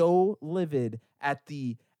just so livid at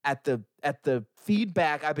the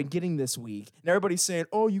feedback I've been getting this week. And everybody's saying,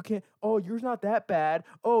 oh, you can't, oh, you're not that bad.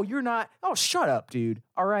 Oh, you're not. Oh, shut up, dude.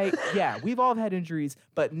 All right. Yeah, we've all had injuries,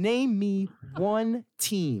 but name me one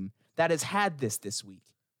team that has had this week.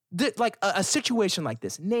 Like a situation like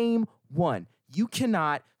this. Name one. You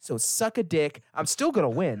cannot. So suck a dick. I'm still gonna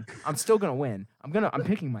win. I'm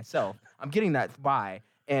picking myself. I'm getting that bye.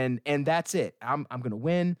 And that's it. I'm gonna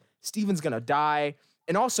win. Steven's gonna die.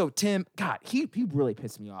 And also, Tim, God, he really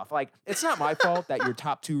pissed me off. Like, it's not my fault that your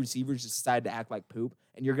top 2 receivers just decided to act like poop,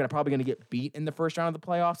 and you're probably gonna get beat in the first round of the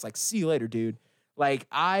playoffs. Like, see you later, dude. Like,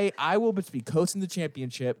 I will just be coasting the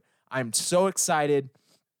championship. I'm so excited,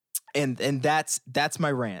 and that's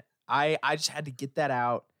my rant. I just had to get that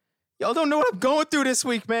out. Y'all don't know what I'm going through this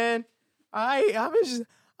week, man. I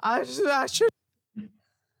should.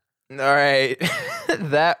 All right,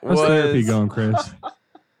 that How's therapy was going, Chris?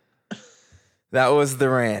 that was the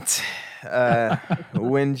rant.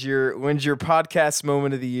 When's your podcast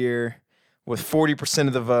moment of the year with 40%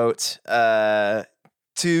 of the vote.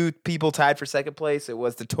 2 people tied for second place. It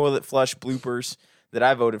was the toilet flush bloopers that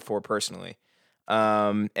I voted for personally.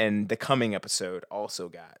 And the coming episode also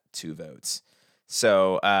got 2 votes.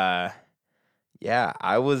 So yeah,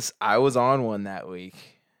 I was on one that week.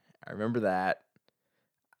 I remember that.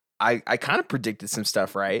 I kind of predicted some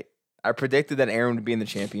stuff, right? I predicted that Aaron would be in the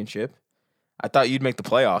championship. I thought you'd make the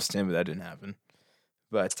playoffs, Tim, but that didn't happen.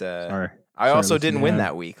 But I also didn't win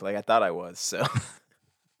that week like I thought I was. So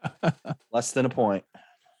Less than a point.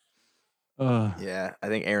 yeah, I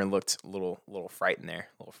think Aaron looked a little frightened there,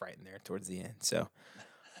 towards the end. So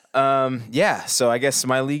yeah, so I guess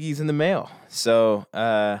my league's in the mail. So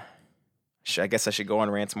I guess I should go on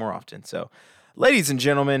rants more often. So, ladies and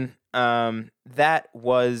gentlemen, that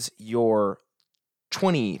was your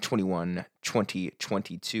 2021-2022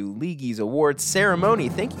 Leagueys Awards ceremony.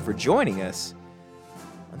 Thank you for joining us.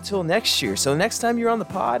 Until next year. So next time you're on the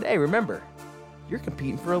pod, hey, remember, you're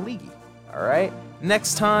competing for a Leaguey. All right?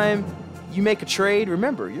 Next time you make a trade,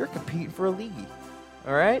 remember, you're competing for a Leaguey.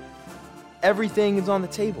 All right? Everything is on the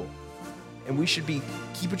table. And we should be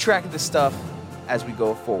keeping track of this stuff as we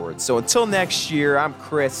go forward. So until next year, I'm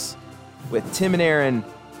Chris with Tim and Aaron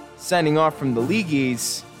signing off from the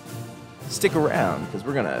Leagueys. Stick around because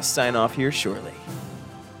we're going to sign off here shortly.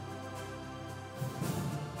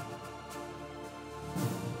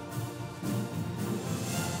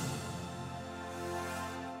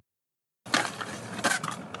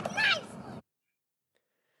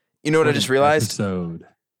 You know what I just realized? You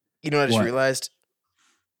know what I just realized?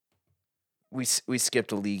 We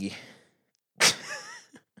skipped a leaguey.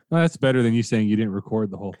 Well, that's better than you saying you didn't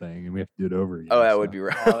record the whole thing and we have to do it over again. Oh, that would be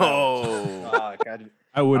right. Oh.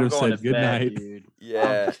 I would have said good night. Dude.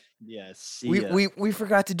 Yeah. Yes. We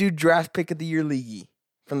forgot to do draft pick of the year leaguey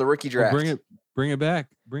from the rookie draft. Well, bring it back.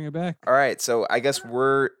 All right, so I guess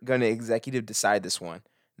we're gonna executive decide this one.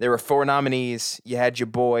 There were 4 nominees. You had your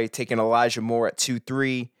boy taking Elijah Moore at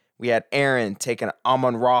 2-3. We had Aaron taking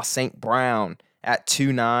Amon-Ra St. Brown at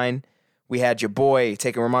 2-9. We had your boy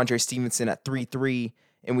taking Ramondre Stevenson at 3-3.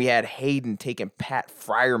 And we had Hayden taking Pat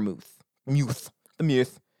Freiermuth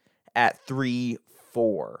at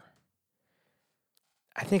 3-4.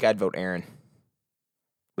 I think I'd vote Aaron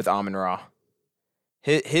with Amon-Ra.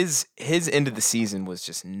 His end of the season was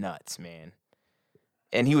just nuts, man.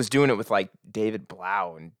 And he was doing it with like David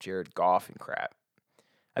Blau and Jared Goff and crap.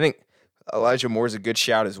 I think Elijah Moore's a good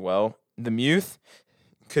shout as well. The Muth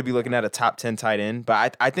could be looking at a top 10 tight end,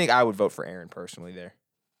 but I think I would vote for Aaron personally there.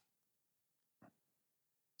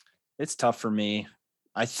 It's tough for me.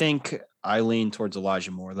 I think I lean towards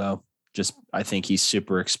Elijah Moore, though. I think he's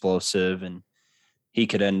super explosive, and he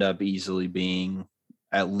could end up easily being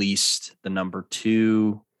at least the number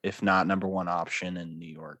 2, if not number 1 option in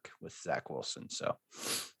New York with Zach Wilson. So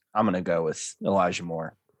I'm going to go with Elijah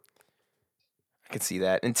Moore. I could see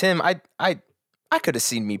that. And Tim, I could have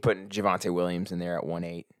seen me putting Javonte Williams in there at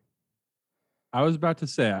 1-8. I was about to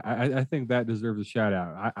say, I think that deserves a shout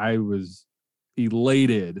out. I was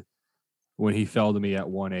elated when he fell to me at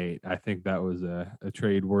 1-8. I think that was a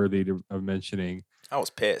trade worthy of mentioning. I was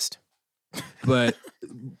pissed. But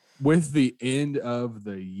with the end of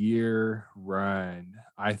the year run,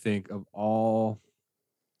 I think of all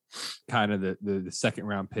kind of the second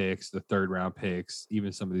round picks, the third round picks,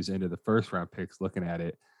 even some of these end of the first round picks, looking at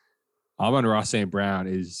it, Amon-Ra St. Brown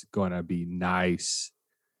is going to be nice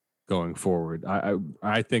going forward.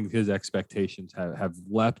 I think his expectations have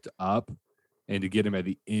leapt up, and to get him at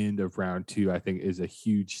the end of round 2, I think is a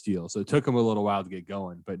huge steal. So it took him a little while to get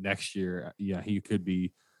going, but next year, yeah, he could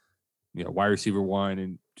be, wide receiver 1,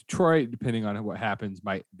 and Detroit, depending on what happens,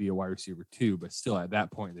 might be a wide receiver 2, but still at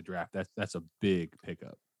that point in the draft, that's a big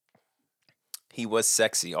pickup. He was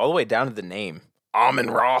sexy all the way down to the name,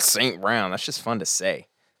 Amon-Ra St. Brown. That's just fun to say.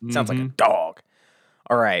 Sounds like a dog.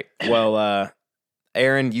 All right. Well,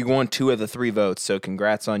 Aaron, you won 2 of the 3 votes, so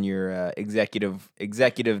congrats on your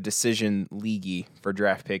executive decision league for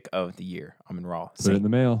draft pick of the year. Amon-Ra Put it in the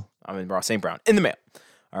mail. Amon-Ra St. Brown in the mail.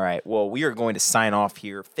 All right. Well, we are going to sign off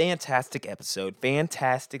here. Fantastic episode.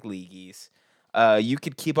 Fantastic leagues. You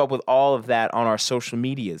could keep up with all of that on our social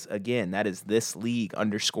medias. Again, that is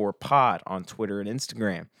 @thisleague_pod on Twitter and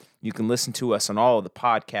Instagram. You can listen to us on all of the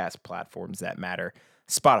podcast platforms that matter.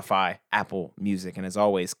 Spotify, Apple Music. And as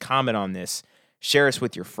always, comment on this. Share us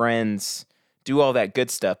with your friends. Do all that good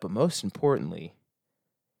stuff. But most importantly,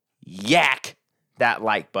 yak that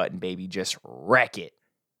like button, baby. Just wreck it.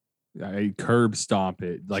 I curb stomp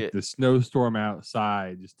it. Like the snowstorm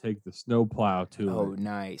outside. Just take the snow plow to it. Oh,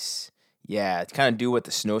 nice. Yeah, to kind of do what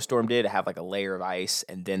the snowstorm did. Have like a layer of ice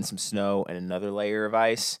and then some snow and another layer of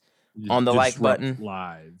ice on the like button.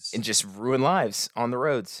 Lives. And just ruin lives on the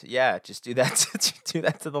roads. Yeah, just do that. Do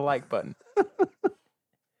that to the like button.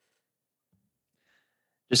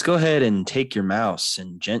 Just go ahead and take your mouse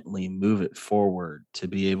and gently move it forward to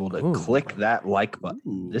be able to click that like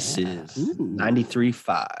button. This is 93.5.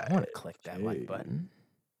 I want to click that like button.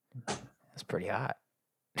 That's pretty hot.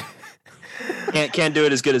 Can't do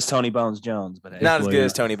it as good as Tony Bones Jones, but hey, not as good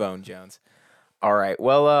as Tony Bones Jones. All right.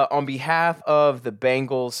 Well, on behalf of the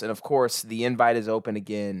Bengals, and of course, the invite is open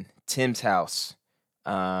again. Tim's house,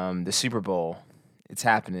 the Super Bowl. It's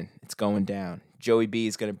happening. It's going down. Joey B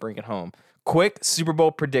is going to bring it home. Quick Super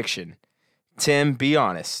Bowl prediction. Tim, be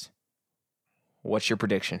honest. What's your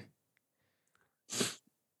prediction?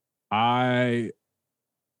 I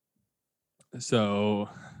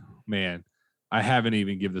haven't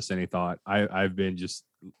even given this any thought. I've been just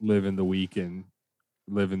living the week and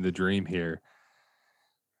living the dream here.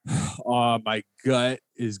 My gut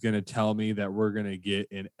is going to tell me that we're going to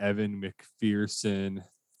get an Evan McPherson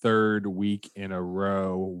 3rd week in a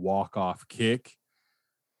row walk-off kick.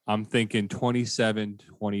 I'm thinking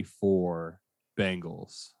 27-24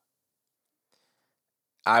 Bengals.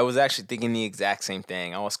 I was actually thinking the exact same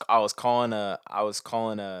thing. I was calling a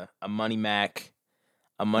Money Mac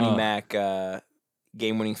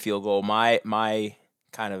game-winning field goal. My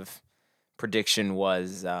kind of prediction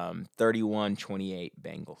was 31-28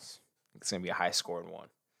 Bengals. It's gonna be a high-scoring one.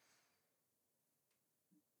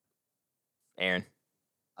 Aaron,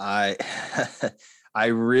 I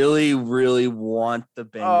really, really want the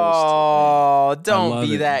Bengals to win. Don't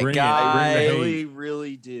be that guy. I really,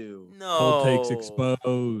 really do. No. Cold takes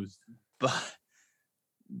exposed.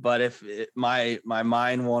 But if my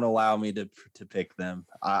mind won't allow me to pick them,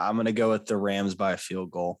 I'm going to go with the Rams by a field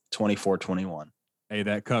goal, 24-21. Hey,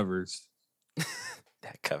 that covers.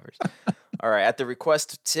 That covers. All right. At the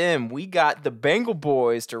request of Tim, we got the Bengal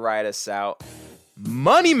boys to ride us out.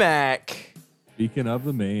 Money Mac. Speaking of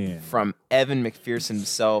the man. From Evan McPherson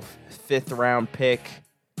himself, 5th round pick.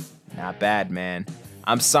 Not bad, man.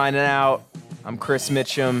 I'm signing out. I'm Chris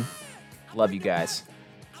Mitchum. Love you guys.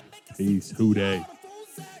 Peace. Who dey?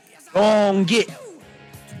 Don't get.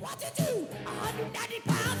 What to do? 190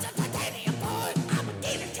 pounds of titanium boy. I'm a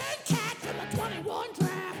gator 10 cat from a 21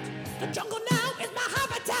 draft. The jungle now is my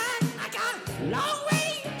habitat. I got long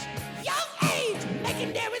range, young age,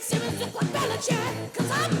 making Darren Simmons look like Belichick. 'Cause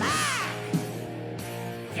I'm mad.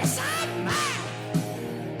 Yes, I'm mad.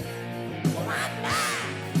 Well, I'm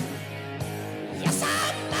mad. Yes,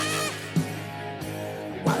 I'm mad.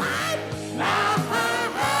 Well, I'm mad.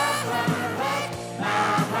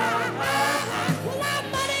 Well,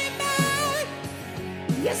 I'm money mad.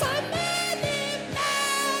 Yes, I'm money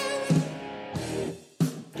mad.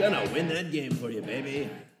 Gonna win that game for you, baby.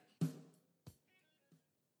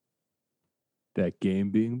 That game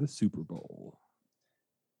being the Super Bowl.